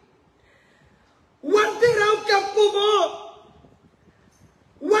วันที่เรากลับกุโบร์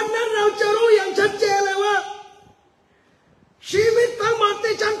วันนั้นเราจะรู้อย่างชัดเจนเลยว่าชีวิตทั้งหมด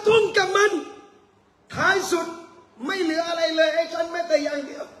ที่ฉันทุ่มกับมันท้ายสุดไม่เหลืออะไรเลยให้ฉันแม้แต่อย่างเ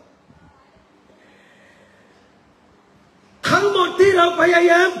ดียวทั้งหมดที่เราพยา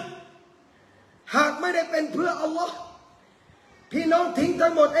ยามหากไม่ได้เป็นเพื่ออัลลอฮ์พี่น้องทิ้งทั้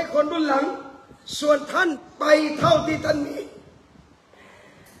งหมดให้คนรุ่นหลังส่วนท่านไปเท่าที่ท่านมี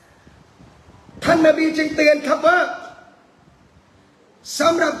ท่านนบีจึงเตือนครับว่าส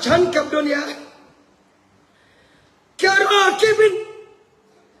ำหรับฉันกับดุนยาแกรอกิบิน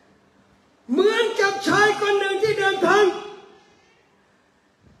เหมือน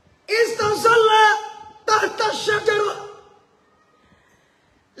ชะจระ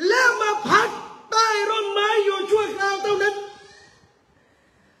แล้วมาพักใต้ร่มไม้อยู่ชั่วคราวเท่านั้น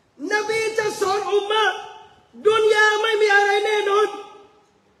นบีจะสอนอุมมะห์ดุนยาไม่มีอะไรแน่นอน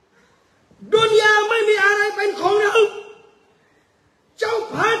ดุนยาไม่มีอะไรเป็นของเราเจ้า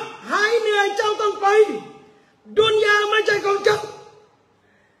พักหายเหนื่อยเจ้าต้องไปดุนยาไม่ใช่ของเจ้า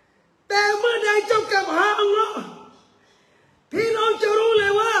แต่เมื่อใดเจ้ากลับหาอัลลอฮ์พี่น้องจะรู้เล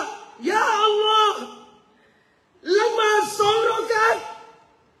ยว่ายาอัลลอฮ์ละหมาด2 รอกาต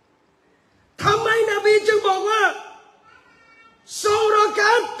ทำไมนบีจึงบอกว่า2 รอก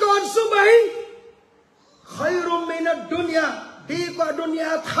าตก่อนซุบฮีค็อยรุมมินัดดุนยาดีกว่าดุนยา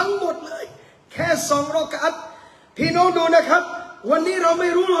ทั้งหมดเลยแค่2 รอกาตพี่น้องดูนะครับวันนี้เราไม่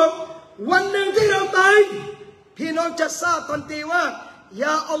รู้หรอกวันหนึ่งที่เราตายพี่น้องจะทราบทันทีว่าย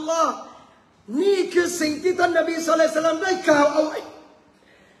าอัลลอฮ์นี่คือสิ่งที่ท่านนบีศ็อลลัลลอฮุอะลัยฮิวะซัลลัมได้กล่าวเอาไว้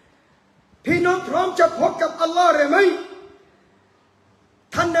พี่น้องพร้อมจะพบกับอัลลอฮ์หรือไม่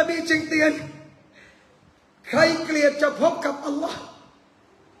ท่านนบีจึงเตือนใครเกลียดจะพบกับอัลลอฮ์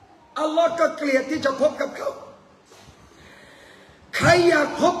อัลลอฮ์ก็เกลียดที่จะพบกับเขาใครอยาก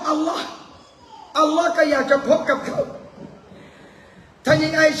พบอัลลอฮ์อัลลอฮ์ก็อยากจะพบกับเขาท่านหญิ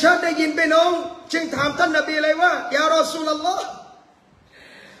งไอชาได้ยินพี่น้องจึงถามท่านนบีเลยว่ายารอซูลุลลอฮ์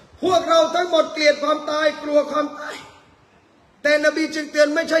พวกเราทั้งหมดเกลียดความตายกลัวความตายแต่นบีจึงเตือน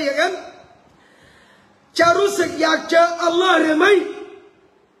ไม่ใช่อย่างนั้นจะรู้สึกอยากเจออัลลอฮ์หรือไม่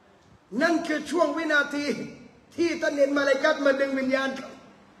นั่นคือช่วงวินาทีที่ท่านเห็นมาลาอิกะฮ์มาดึงวิญญาณ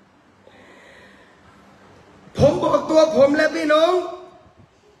ผมบอกตัวผมและพี่น้อง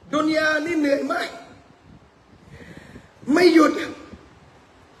ดุนยานี่เหนื่อยมากไม่หยุด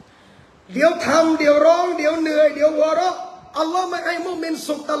เดี๋ยวทำเดี๋ยวร้องเดี๋ยวเหนื่อยเดี๋ยวหัวเราะอัลลอฮ์ไม่ให้มุมิน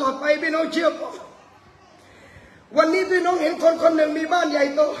สุขตลอดไปพี่น้องเชื่อผมวันนี้พี่น้องเห็นคนคนหนึ่งมีบ้านใหญ่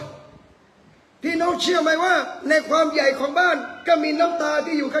โตพี่น้องเชื่อไหมว่าในความใหญ่ของบ้านก็มีน้ำตา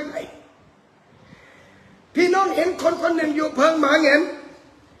ที่อยู่ข้างในพี่น้องเห็นคนคนหนึ่งอยู่เพิงหมาแหงน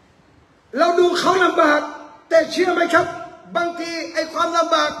เราดูเขาลำบากแต่เชื่อไหมครับบางทีไอ้ความล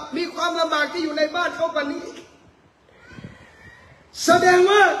ำบากมีความลำบากที่อยู่ในบ้านเขากว่านี้แสดง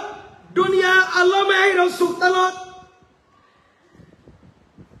ว่าดุนยาอัลลอฮ์ไม่ให้เราสุขตลอด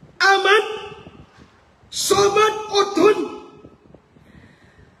อามันซอบัตอดทน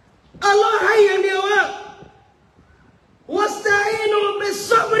อัลลอฮ์ให้อย่างเดียวว่าวัสตัอีนูบิศ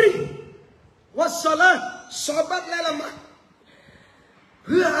ซับริวัสศอลาห์ซอบัตและละหมาดเ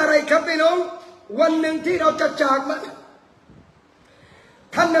พื่ออะไรครับพี่น้องวันหนึ่งที่เราจะจากมัน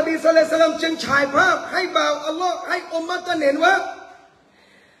ท่านนบีศ็อลลัลลอฮุอะลัยฮิวะซัลลัมจึงฉายภาพให้บ่าวอัลลอฮ์ให้อุมมะฮ์เห็นว่า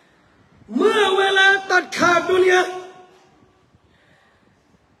เมื่อเวลาตัดขาดดุนยา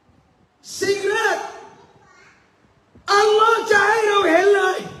สิ่งแรกอัลลอฮ์จะให้เราเห็นเล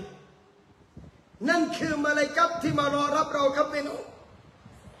ยนั่นคือมาลาอิกะฮ์ที่มารอรับเราครับพี่น้อง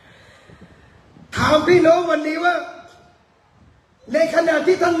ถามพี่น้องวันนี้ว่าในขณะ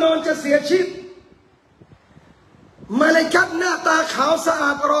ที่ท่านนอนจะเสียชีวิตมาลาอิกะฮ์หน้าตาขาวสะอา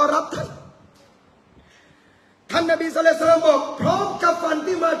ดรอรับท่านท่านนบีศ็อลลัลลอฮุอะลัยฮิวะซัลลัมบอกพร้อมกับฟัน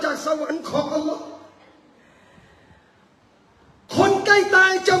ที่มาจากสวรรค์ของอัลลอฮ์คนใกล้ตา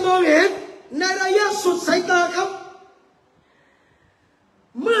ยจะมองเห็นในระยะสุดสายตาครับ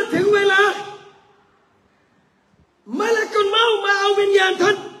เมื่อถึงเวลามาลากุลเมาต์มาเอาวิญญาณท่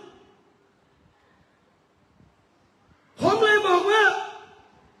านผมเลยบอกว่า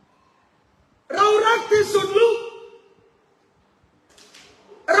เรารักที่สุดลูก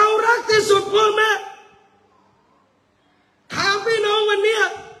เรารักที่สุดพ่อแม่ถามพี่น้องวันนี้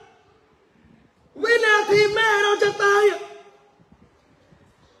วินาทีแม่เราจะตาย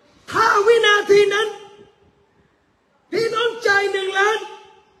ถ้าวินาทีนั้นพี่น้องจ่าย1 ล้าน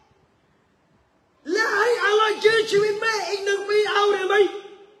และให้อัลลอฮ์ยื้อชีวิตแม่อีก1 ปีเอาหรือไม่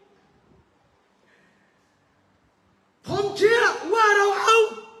ผมเชื่อว่าเราเอา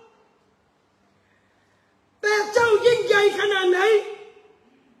แต่เจ้ายิ่งใหญ่ขนาดไหน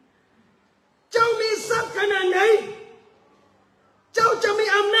เจ้ามีทรัพย์ขนาดไหนเจ้าจะมี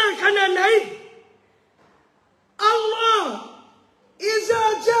อำนาจขนาดไหนอัลลอฮ์อิซา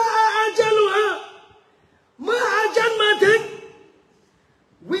จาอาจัลุฮาเมื่ออาจัลมาถึง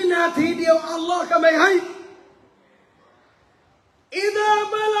วินาทีเดียวอัลลอฮ์ก็ไม่ให้อิดะ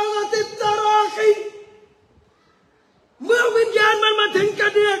บะลาติตตะราคีเมื่อวิญญาณมันมาถึงกระ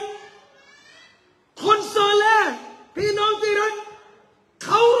เดือกคนซอเลห์พี่น้องที่รักเข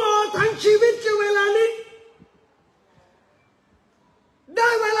ารอทั้งชีวิตคือเวลานี้ได้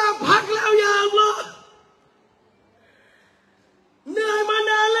เวลาพักแล้วอย่าอัลลอฮ์เหนื่อยมา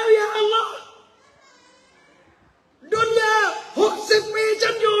นานแล้วอย่าอัลลอฮ์ดุนยา60 ปีฉั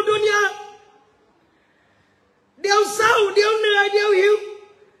นอยู่ดุนยา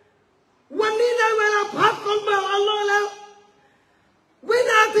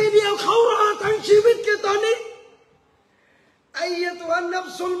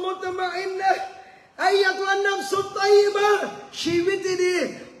มุตมะอินนะอายะตุอันนัฟสุตัยบะชีวิตดี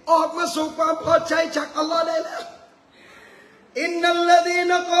ออกมาสู่ความพอใจจากอัลลอฮ์ได้แล้วอินนัลลดี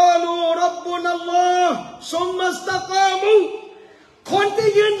นกาลูรับบุนัลลอฮ์ซุมมัสตะกามุคนที่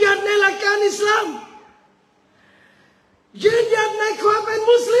ยืนหยัดในหลักการอิสลามยืนหยัดในความเป็น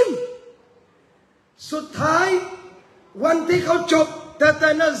มุสลิมสุดท้ายวันที่เขาจบตะต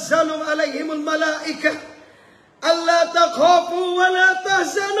ะนัซซะลุอะลัยฮิมุลมะลาอิกะฮ์อัลลาตะคอฟูวะลาตะฮ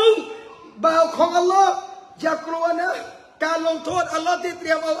ซะนูบ่าวของอัลลอฮ์อย่ากลัวนะการลงโทษอัลลอฮ์ที่เต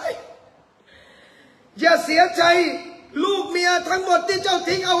รียมเอาไว้อย่าเสียใจลูกเมียทั้งหมดที่เจ้า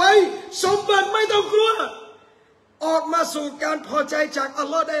ทิ้งเอาไว้สมบัติไม่ต้องกลัวออกมาสู่การพอใจจากอัล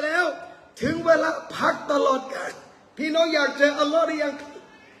ลอฮ์ได้แล้วถึงเวลาพักตลอดกาลพี่น้องอยากเจออัลลอฮ์หรือยัง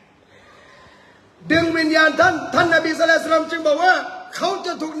ดึงวิญญาณท่านนบีศ็อลลัลลอฮุอะลัยฮิวะซัลลัมจึงบอกว่าเขาจ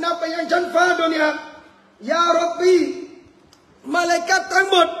ะถูกนำไปยังชั้นฟ้าดุนยายาร็อบบีมาลาอิกะฮ์ทั้ง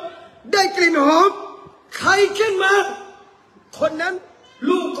หมดได้กลิ่นหอมใครขึ้นมาคนนั้น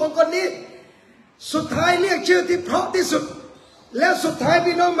ลูกของคนนี้สุดท้ายเรียกชื่อที่เพราะที่สุดแล้วสุดท้าย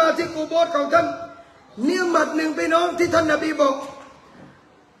พี่น้องมาที่กูโบสของท่านเนื้อหมัดหนึ่งพี่น้องที่ท่านนบีบอก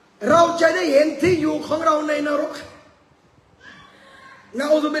เราจะได้เห็นที่อยู่ของเราในนรกนะ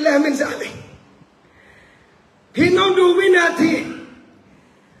อูซุบิลลาฮิมินซาลิกพี่น้องดูวินาที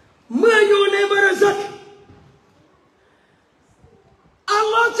เมื่ออยู่ในบริษัทอัล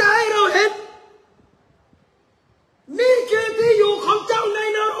ลอฮ์จะให้เราเห็นนี่คือที่อยู่ของเจ้าใน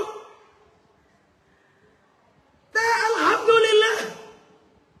นรกแต่อัลฮัมดุลิลละห์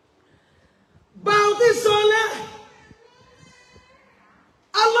บ่าวที่ซอลิห์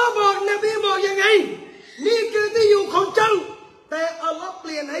อัลลอฮ์บอกนบีบอกยังไงนี่คือที่อยู่ของเจ้าแต่อัลลอฮ์เป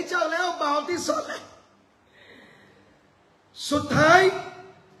ลี่ยนให้เจ้าแล้วบ่าวที่ซอลิห์สุดท้าย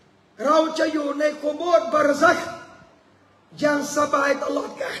เราจะอยู่ในกุโบร์บารซักอย่างสบายตลอ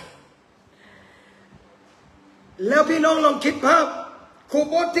ดกาลแล้วพี่น้องลองคิดภาพกุ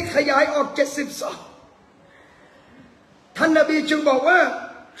โบร์ที่ขยายออก72ท่านนบีจึงบอกว่า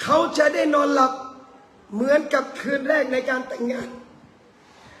เขาจะได้นอนหลับเหมือนกับคืนแรกในการแต่งงาน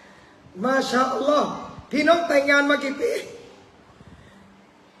มาชาอัลลอฮ์พี่น้องแต่งงานมากี่ปี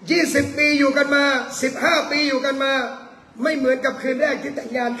20 ปีอยู่กันมา15 ปีอยู่กันมาไม่เหมือนกับคืนแรกที่แต่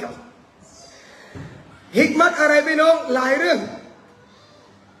งงานเขาฮิกมัตอะไรพี่น้องหลายเรื่อง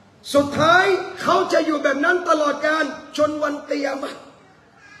สุดท้ายเขาจะอยู่แบบนั้นตลอดกาลจนวันกิยามะห์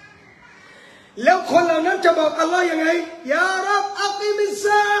แล้วคนเหล่านั้นจะบอกอัลลอฮ์ยังไงยารับอักิมิสซ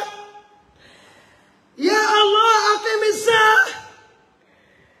ายาอัลลอฮ์อักิมิสซา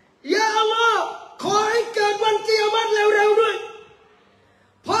ยาอัลลอฮ์ขอให้เกิดวันกิยามะห์เร็วๆด้วย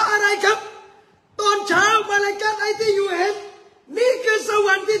เพราะอะไรครับตอนเช้ามาลาอิกะฮ์ไอ้ที่อยู่เห็นนี่คือสว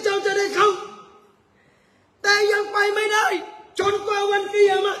รรค์ที่เจ้าจะได้เข้าแต่ยังไปไม่ได้จนกว่าวันกิ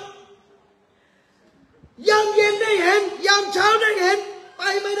ยามะห์ยามเย็นได้เห็นยามเช้าได้เห็นไป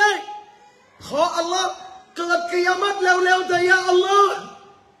ไม่ได้ขออัลลอฮ์เกิดกิยามะห์เร็วๆแต่ยาอัลลอฮ์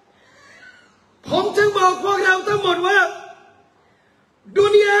ผมจึงบอกพวกเราทั้งหมดว่าดุ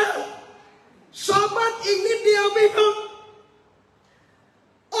นยาสอบัตอีกนิดเดียวพี่น้อง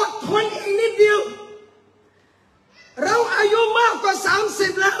อดทนอีกนิดเดียวเราอายุมากกว่า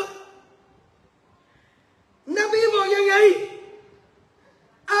30แล้วนบีบอกยังไง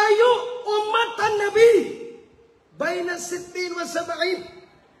อายุอุมมะตันนบีบัยนะ60 วะ 70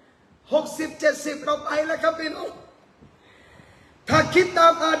 60-70เราไปแล้วครับพี่น้องถ้าคิดตา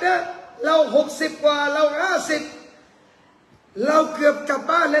มอาดะห์เรา60 กว่าเรา50เราเกือบกลับ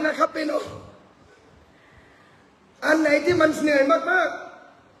บ้านแล้วนะครับพี่น้องอันไหนที่มันเหนื่อยมาก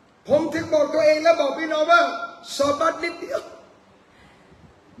ๆผมถึงบอกตัวเองและบอกพี่น้องว่าสอบัตนิดเดียว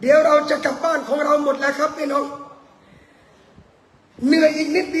เดี๋ยวเราจะกลับบ้านของเราหมดแล้วครับพี่น้องเหนื่อยอีก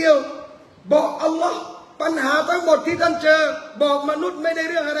นิดเดียวบอกอัลลอฮ์ปัญหาทั้งหมดที่ท่านเจอบอกมนุษย์ไม่ได้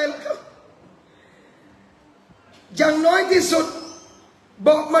เรื่องอะไรหรอกครับอย่างน้อยที่สุดบ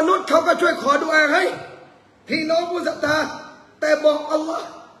อกมนุษย์เขาก็ช่วยขอดุอาให้พี่น้องผู้ศรัทธาแต่บอกอัลลอฮ์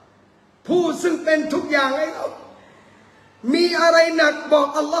ผู้ซึ่งเป็นทุกอย่างให้เรามีอะไรหนักบอก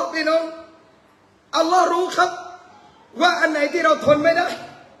อัลลอฮ์พี่น้องอัลลอฮ์รู้ครับว่าอันไหนที่เราทนไม่ได้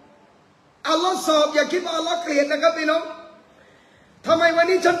อัลลอฮ์สอบอย่าคิดว่าอัลลอฮ์เกลียดนะครับพี่น้องทำไมวัน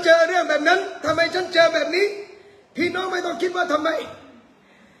นี้ฉันเจอเรื่องแบบนั้นทำไมฉันเจอแบบนี้พี่น้องไม่ต้องคิดว่าทำไม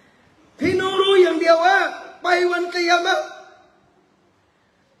พี่น้องรู้อย่างเดียวว่าไปวันกิยามะห์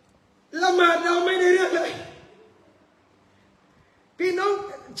ละหมาดเราไม่ได้เรื่องเลยพี่น้อง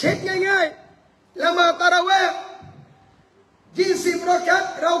เช็คง่ายๆละหมาดตะเราะเวห์20 รอกะอ์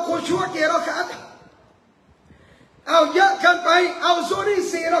เราคุชัวกี่รอกะอ์เอาเยอะเกินไปเอาซุรี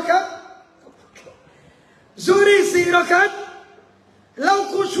4 รอกะอ์ซุรี4 รอกะอ์ เรา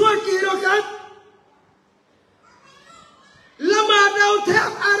คุชวะกี่รอกาตละหมาดเราแทบ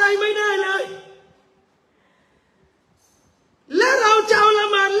อะไรไม่ได้เลยและเราจะเอาละ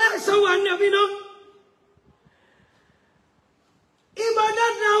หมาดแลกสวรรค์เนี่ยพี่น้องอิบาดั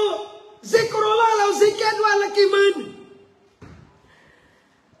ตเราซิกรุลลอฮ์เราซิกเก็ตวันละกี่หมื่น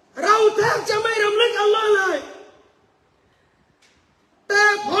เราแทบจะไม่รำลึกอัลลอฮ์เลยแต่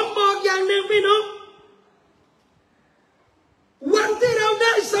ผมบอกอย่างหนึ่งพี่น้องวันที่เราไ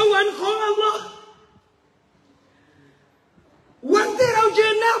ด้สวรรค์ของอัลลอฮ์วันที่เรายื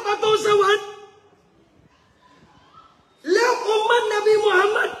นหน้าประตูสวรรค์แล้วอุมมะฮ์นบีมุฮั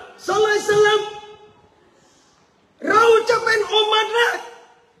มมัดศ็อลลัลลอฮุอะลัยฮิวะซัลลัมเราจะเป็นอุมมะฮ์แรก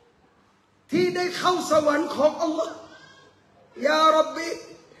ที่ได้เข้าสวรรค์ของอัลลอฮ์ยาร็อบบี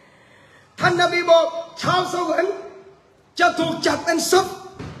ท่านนบีบอกชาวสวรรค์จะถูกจัดเป็นซัฟ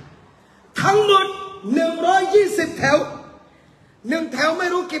ทั้งหมด120แถว1แถวไม่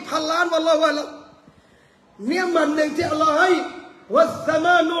รู้กี่พันล้านวันละวันละเนี่ยมันหนึ่งที่อัลลอฮ์ให้วัสสม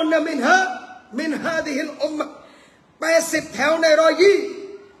านูนมินฮาดิฮิลอุมมะ80แถวใน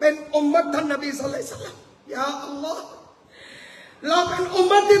120เป็นอุมมะท่านนบีศ็อลลัลลอฮุอะลัยฮิวะซัลลัมยาอัลลอฮ์เราเป็นอุม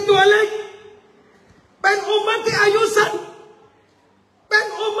มะที่ตัวเล็กเป็นอุมมะที่อายุสั้นเป็น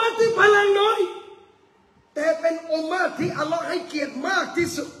อุมมะที่พลังน้อยแต่เป็นอุมมะที่อัลลอฮ์ให้เกียรติมากที่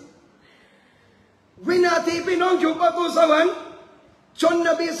สุดวินาทีพี่น้องอยู่ประตูสวรรค์จนน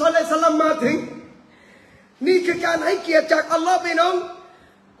บีศ็อลลัลลอฮุอะลัยฮิวะซัลลัมมาถึงนี่คือการให้เกียรติจากอัลลอฮ์พี่น้อง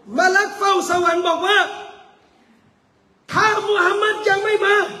มะลักเฝ้าสวรรค์บอกว่าถ้ามุฮัมมัดยังไม่ม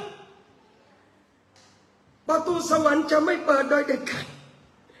าประตูสวรรค์จะไม่เปิดโดยเด็ดขาด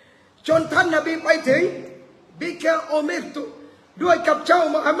จนท่านนบีไปถึงบิกะโอเมตุด้วยกับเจ้า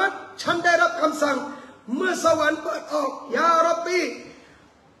มุฮัมมัดฉันได้รับคำสั่งเมื่อสวรรค์เปิดออกยาร็อบบี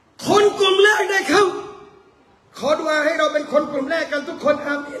คนกลุ่มแรกได้เข้าขอดุอาให้เราเป็นคนกลุ่มแรกกันทุกคนอ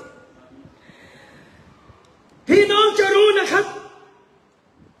าเมนพี่น้องจะรู้นะครับ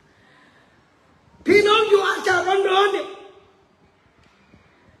พี่น้องอยู่อากาศร้อนๆเนี่ย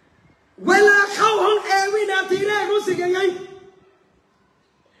เวลาเข้าห้องแอร์วินาทีแรกรู้สึกยังไง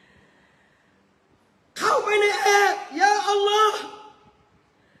เข้าไปในแอร์ยาอัลลอฮ์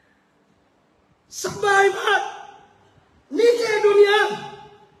สบายมากนี่แค่ดุนยา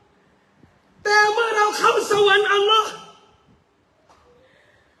แต่เมื่อเราเข้าสวรรค์อัลลอฮ์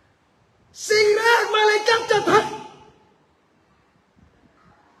สิ่งแรกมาเลยกัจะทัก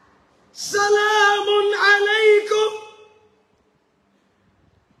สลามุนอะลัยกุม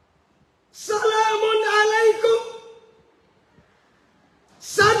สลามุนอะลัยกุม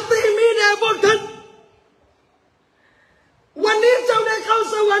สันติมีแด่พวกท่านวันนี้เจ้าได้เข้า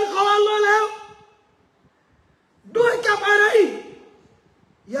สวรรค์ของอัลลอฮ์แล้วด้วยกับอะไร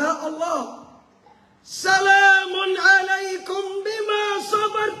ยาอัลลอฮ์สลามุนอะลัยกุมบิมาซะ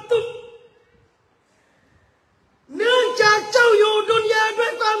บัรตุมเนื่องจากเจ้าอยู่ดุนยาด้ว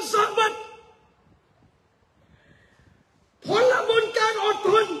ยความสาบัรผลบุญการอด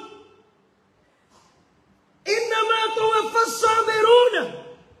ทนอินนามาตุวัฟฟัสซาบิรูน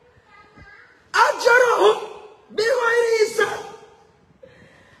อัจรฮุมบิฆอยริฮิซาบ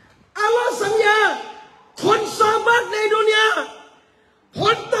อัลลอฮ์สัญญาคนสาบัรในดุนยาผ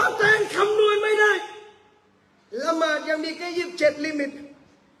ลตอบแทนคำนวณไม่ได้ละหมาดยังมีแค่27ลิมิต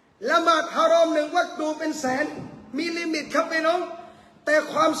ละหมาดฮารอม1วักดูเป็นแสนมีลิมิตครับพี่น้องแต่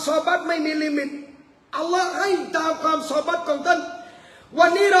ความซอบัตไม่มีลิมิตอัลลอฮ์ให้ตามความซอบัตของท่านวัน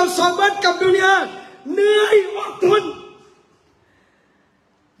นี้เราซอบัตกับดุนยาเหนื่อยอดทน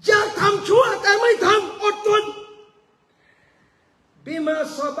อยากทำชั่วแต่ไม่ทำอดทนบิมา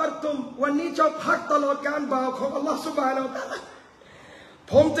ซอบัตตุมวันนี้เจ้าพักตลอดการบ่าวของอัลลอฮ์ซุบฮานะฮูวะตะอาลา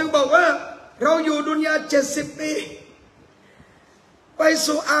ผมจึงบอกว่าเราอยู่ดุนยา70ปีไป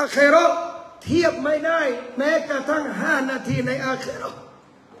สู่อาคิเราะห์เทียบไม่ได้แม้กระทั่ง5นาทีในอาคิเราะห์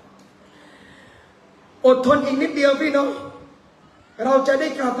อดทนอีกนิดเดียวพี่น้องเราจะได้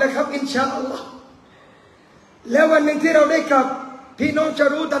กลับแล้วครับอินชาอัลลอฮ์แล้ววันหนึ่งที่เราได้กลับพี่น้องจะ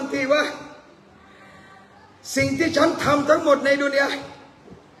รู้ทันทีว่าสิ่งที่ฉันทำทั้งหมดในดุนยา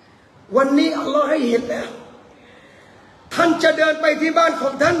วันนี้อัลลอฮ์ให้เห็นแล้วท่านจะเดินไปที่บ้านข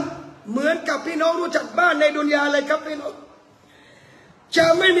องท่านเหมือนกับพี่น้องรู้จักบ้านในดุนยาเลยครับพี่น้องจะ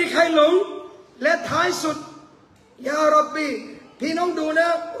ไม่มีใครหลงและท้ายสุดยาร็อบบีพี่น้องดูนะ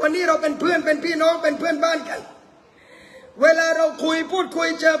วันนี้เราเป็นเพื่อนเป็นพี่น้องเป็นเพื่อนบ้านกันเวลาเราพูดคุย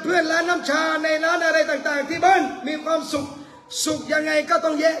เจอเพื่อนร้านน้ำชาในร้านอะไรต่างๆที่บ้านมีความสุขยังไงก็ต้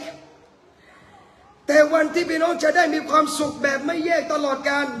องแยกแต่วันที่พี่น้องจะได้มีความสุขแบบไม่แยกตลอดก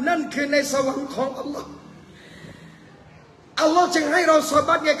าลนั่นคือในสวรรค์ของอัลลอฮ์อัลลอฮ์จึงให้เราซอ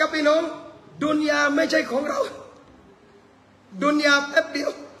บัตไงครับพี่น้องดุนยาไม่ใช่ของเรา ดุนยาแป๊บเดีย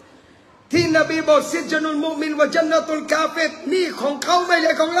วที่นบีบอกซิจนุลมุมินวะจันนตุลกาเฟรนี่ของเขาไม่ใ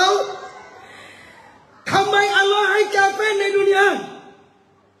ช่ของเราทำไมอัลลอฮ์ให้กาเฟรในดุนยา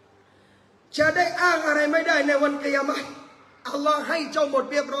จะได้อ้างอะไรไม่ได้ในวันกิยามะห์อัลลอฮ์ให้เจ้าหมด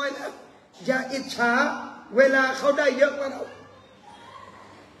เรียบร้อยแล้วอย่าอิจฉาเวลาเขาได้เยอะกว่าเรา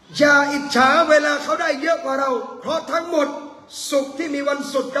อย่าอิจฉาเวลาเขาได้เยอะกว่าเราเพราะทั้งหมดสุขที่มีวัน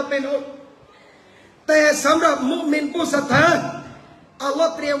สุดกับเป็นองค์แต่สำหรับมุมินผู้ศรัทธาอัลลอ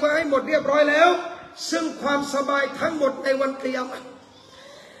ฮ์เตรียมไว้ให้หมดเรียบร้อยแล้วซึ่งความสบายทั้งหมดในวันกิยามะห์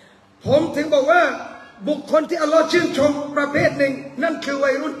ผมถึงบอกว่าบุคคลที่อัลลอฮ์ชื่นชมประเภทหนึ่งนั่นคือ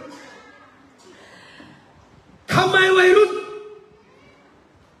วัยรุ่นทำไมวัยรุ่น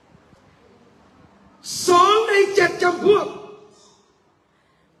2 ใน 7จำพวก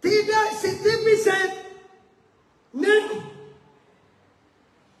ที่ได้สิทธิพิเศษ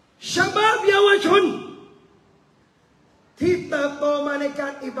1ชะบาบเยาวชนที่เติบโตมาในกา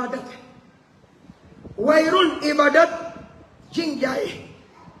รอิบาดัตวัยรุ่นอิบาดัตยิ่งใหญ่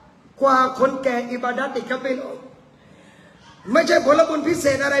กว่าคนแก่อิบาดัตอีกครับพี่น้องไม่ใช่ผลบุญพิเศ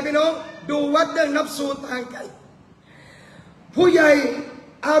ษอะไรพี่น้องดูวัดเรื่องนับสูต่างกันผู้ใหญ่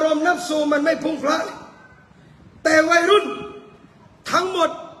อารมณ์นับสูมันไม่พุ่งพล่านแต่วัยรุ่นทั้งหมด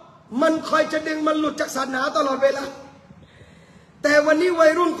มันคอยจะดึงมันหลุดจากศาสนาตลอดเวลาแต่วันนี้วั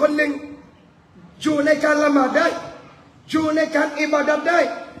ยรุ่นคนหนึ่งอยู่ในการละหมาดได้อยู่ในการอิบาดัตได้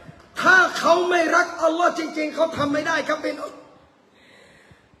ถ้าเขาไม่รักอัลลอฮ์จริงๆเขาทำไม่ได้ครับพี่น้อ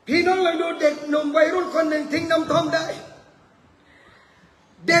งลองดูเด็กหนุ่มวัยรุ่นคนหนึ่งทิ้งน้ำท่อมได้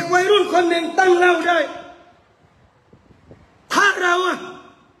เด็กวัยรุ่นคนหนึ่งตั้งเหล้าได้ถ้าเรา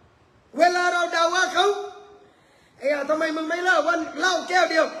เวลาเราด่าว่าเขาทำไมมึงไม่เลิกวันเหล้าแก้ว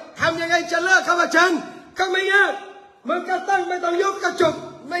เดียวทำยังไงจะเลิกครับอาจารย์ก็ไม่ยากมึงก็ตั้งไม่ต้องยกก็จบ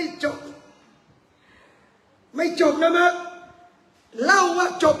ไม่จบนะมั้งเล่าว่า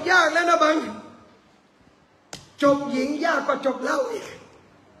จบยากแล้วนะบังจบหญิงยากกว่าจบเหล้าอีก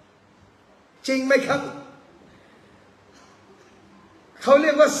จริงไหมครับเขาเรี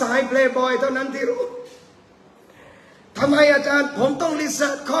ยกว่าสายเพลย์บอยเท่านั้นที่รู้ทำไมอาจารย์ผมต้องรีเสิ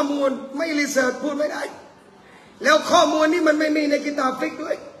ร์ชข้อมูลไม่รีเสิร์ชพูดไม่ได้แล้วข้อมูลนี้มันไม่มีในกิตาบฟิกด้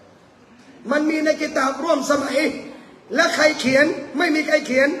วยมันมีในกิตาบร่วมสมัยและใครเขียนไม่มีใครเ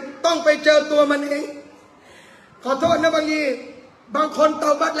ขียนต้องไปเจอตัวมันเองขอโทษนะบางคนเต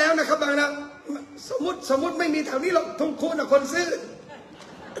าบัตแล้วนะครับบางนะสมมติไม่มีแถวนี้หรอกทุ่งคูนะคนซื้อ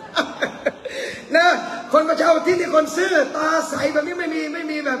นะคนประชาชนที่นี่คนซื้อตาใสแบบนี้ไม่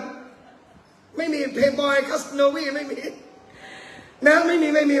มีแบบไม่มีเพย์บอยคัสโนวีไม่มีนะไม่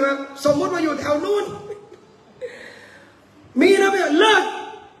มีแบบสมมติว่าอยู่แถวนู้นมีนะเพื่อนเลิก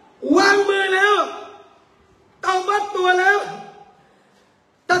วางมือแล้วเตาบัตตัวแล้ว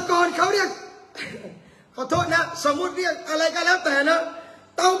แต่ก่อนเขาเรียกขอโทษนะสมมติเรียกอะไรก็แล้วแต่นะ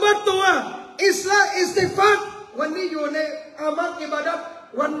เตาบัตตัวอิสลาอิสติกฟาร์วันนี้อยู่ในอามัดอิบาดัต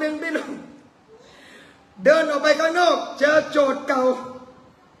วันหนึ่งพี่น้องเดินออกไปข้างนอกเจอโจทย์เก่า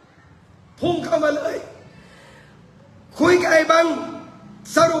พุ่งเข้ามาเลยคุยกับไอ้บัง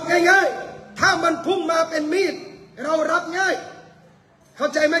สรุปง่ายๆถ้ามันพุ่งมาเป็นมีดเรารับง่ายเข้า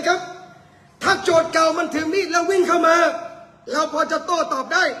ใจไหมครับถ้าโจทย์เก่ามันถือมีดแล้ววิ่งเข้ามาเราพอจะโต้ตอบ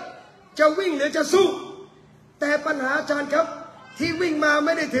ได้จะวิ่งหรือจะสู้แต่ปัญหาอาจารย์ครับที่วิ่งมาไ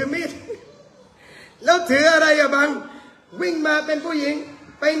ม่ได้ถือมีดแล้วถืออะไรอะบังวิ่งมาเป็นผู้หญิง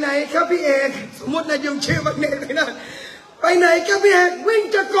ไปไหนครับพี่เอกสมมตินายยงชื่อบังเนกเลยนะไปไหนครับพี่เอกวิ่ง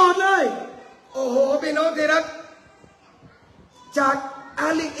จะกอดเลยโอ้โหพี่น้องที่รักจากอา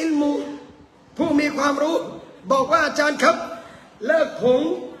ลีอิลมูผู้มีความรู้บอกว่าอาจารย์ครับเลิกผม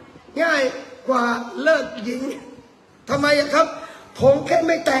ง่ายกว่าเลิกหญิงทำไมครับผมแค่ไ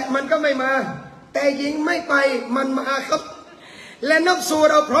ม่แตะมันก็ไม่มาแต่หญิงไม่ไปมันมาครับและนับสู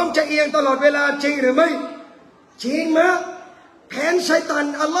เราพร้อมจะเอียงตลอดเวลาจริงหรือไม่จริงมากแผนชัยตัน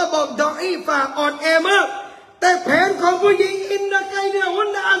อัลลอฮ์บอกดออีฟาอ่อนแอมากแต่แผนของผู้หญิงอินนาไกเนี่ยวัน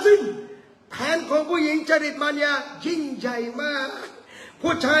นาซินแผนของผู้หญิงจริตมารยายิ่งใหญ่มาก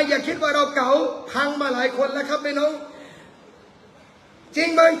ผู้ชายอย่าคิดว่าเราเก๋าพังมาหลายคนแล้วครับพี่น้องจริง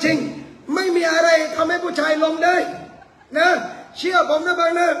บางจริงไม่มีอะไรทำให้ผู้ชายลงได้นะเชื่อผมนะบา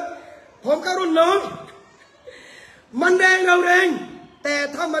งนะผมก็รุ่นน้องมันแรงเราแรงแต่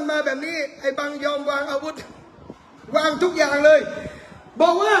ถ้ามันมาแบบนี้ไอ้บางยอมวางอาวุธวางทุกอย่างเลยบอ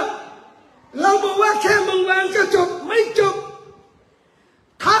กว่าเราบอกว่าแค่มึงวางก็จบไม่จบ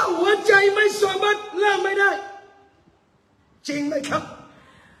ถ้าหัวใจไม่สมบัติเริ่มไม่ได้จริงไหมครับ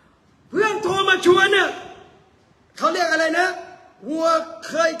เพื่อนโทรมาชวนเนี่ยเขาเรียกอะไรนะวัว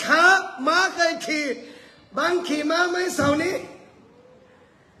เคยขาม้าเคยขี่บางขี่ม้าไม่เสาร์นี้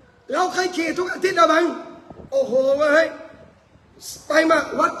เราเคยขี่ทุกอาทิตย์นะบังโอ้โหเว้ย ไปมา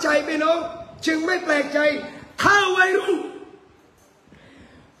วัดใจไปน้องจึงไม่แปลกใจถ้าวัยรุ่น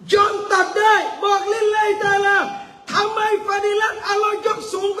ยอมตัดได้บอกเล่นเลยตาลาทำไมฟาดิลัตอัลลอฮ์ยก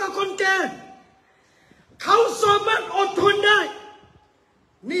สูงกว่าคนแก่เขาสามารถอดทนได้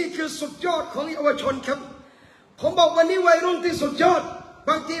นี่คือสุดยอดของเยาวชนครับผมบอกวันนี้วัยรุ่นที่สุดยอด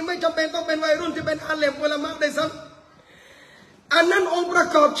บางทีไม่จำเป็นต้องเป็นวัยรุ่นที่เป็นอาเลมอุลามะได้ซ้ำอันนั้นองค์ประ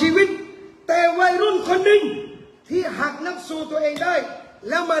กอบชีวิตแต่วัยรุ่นคนหนึ่งที่หักนับสู่ตัวเองได้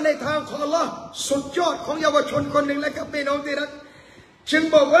แล้วมาในทางของอัลลอฮ์สุดยอดของเยาวชนคนหนึ่งและกับพี่น้องที่รักจึง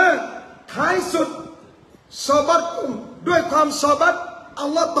บอกว่าท้ายสุดซอบัตด้วยความซอบัตอัล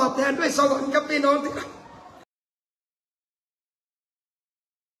ลอฮ์ตอบแทนด้วยสวรรค์กับพี่น้องที่รัก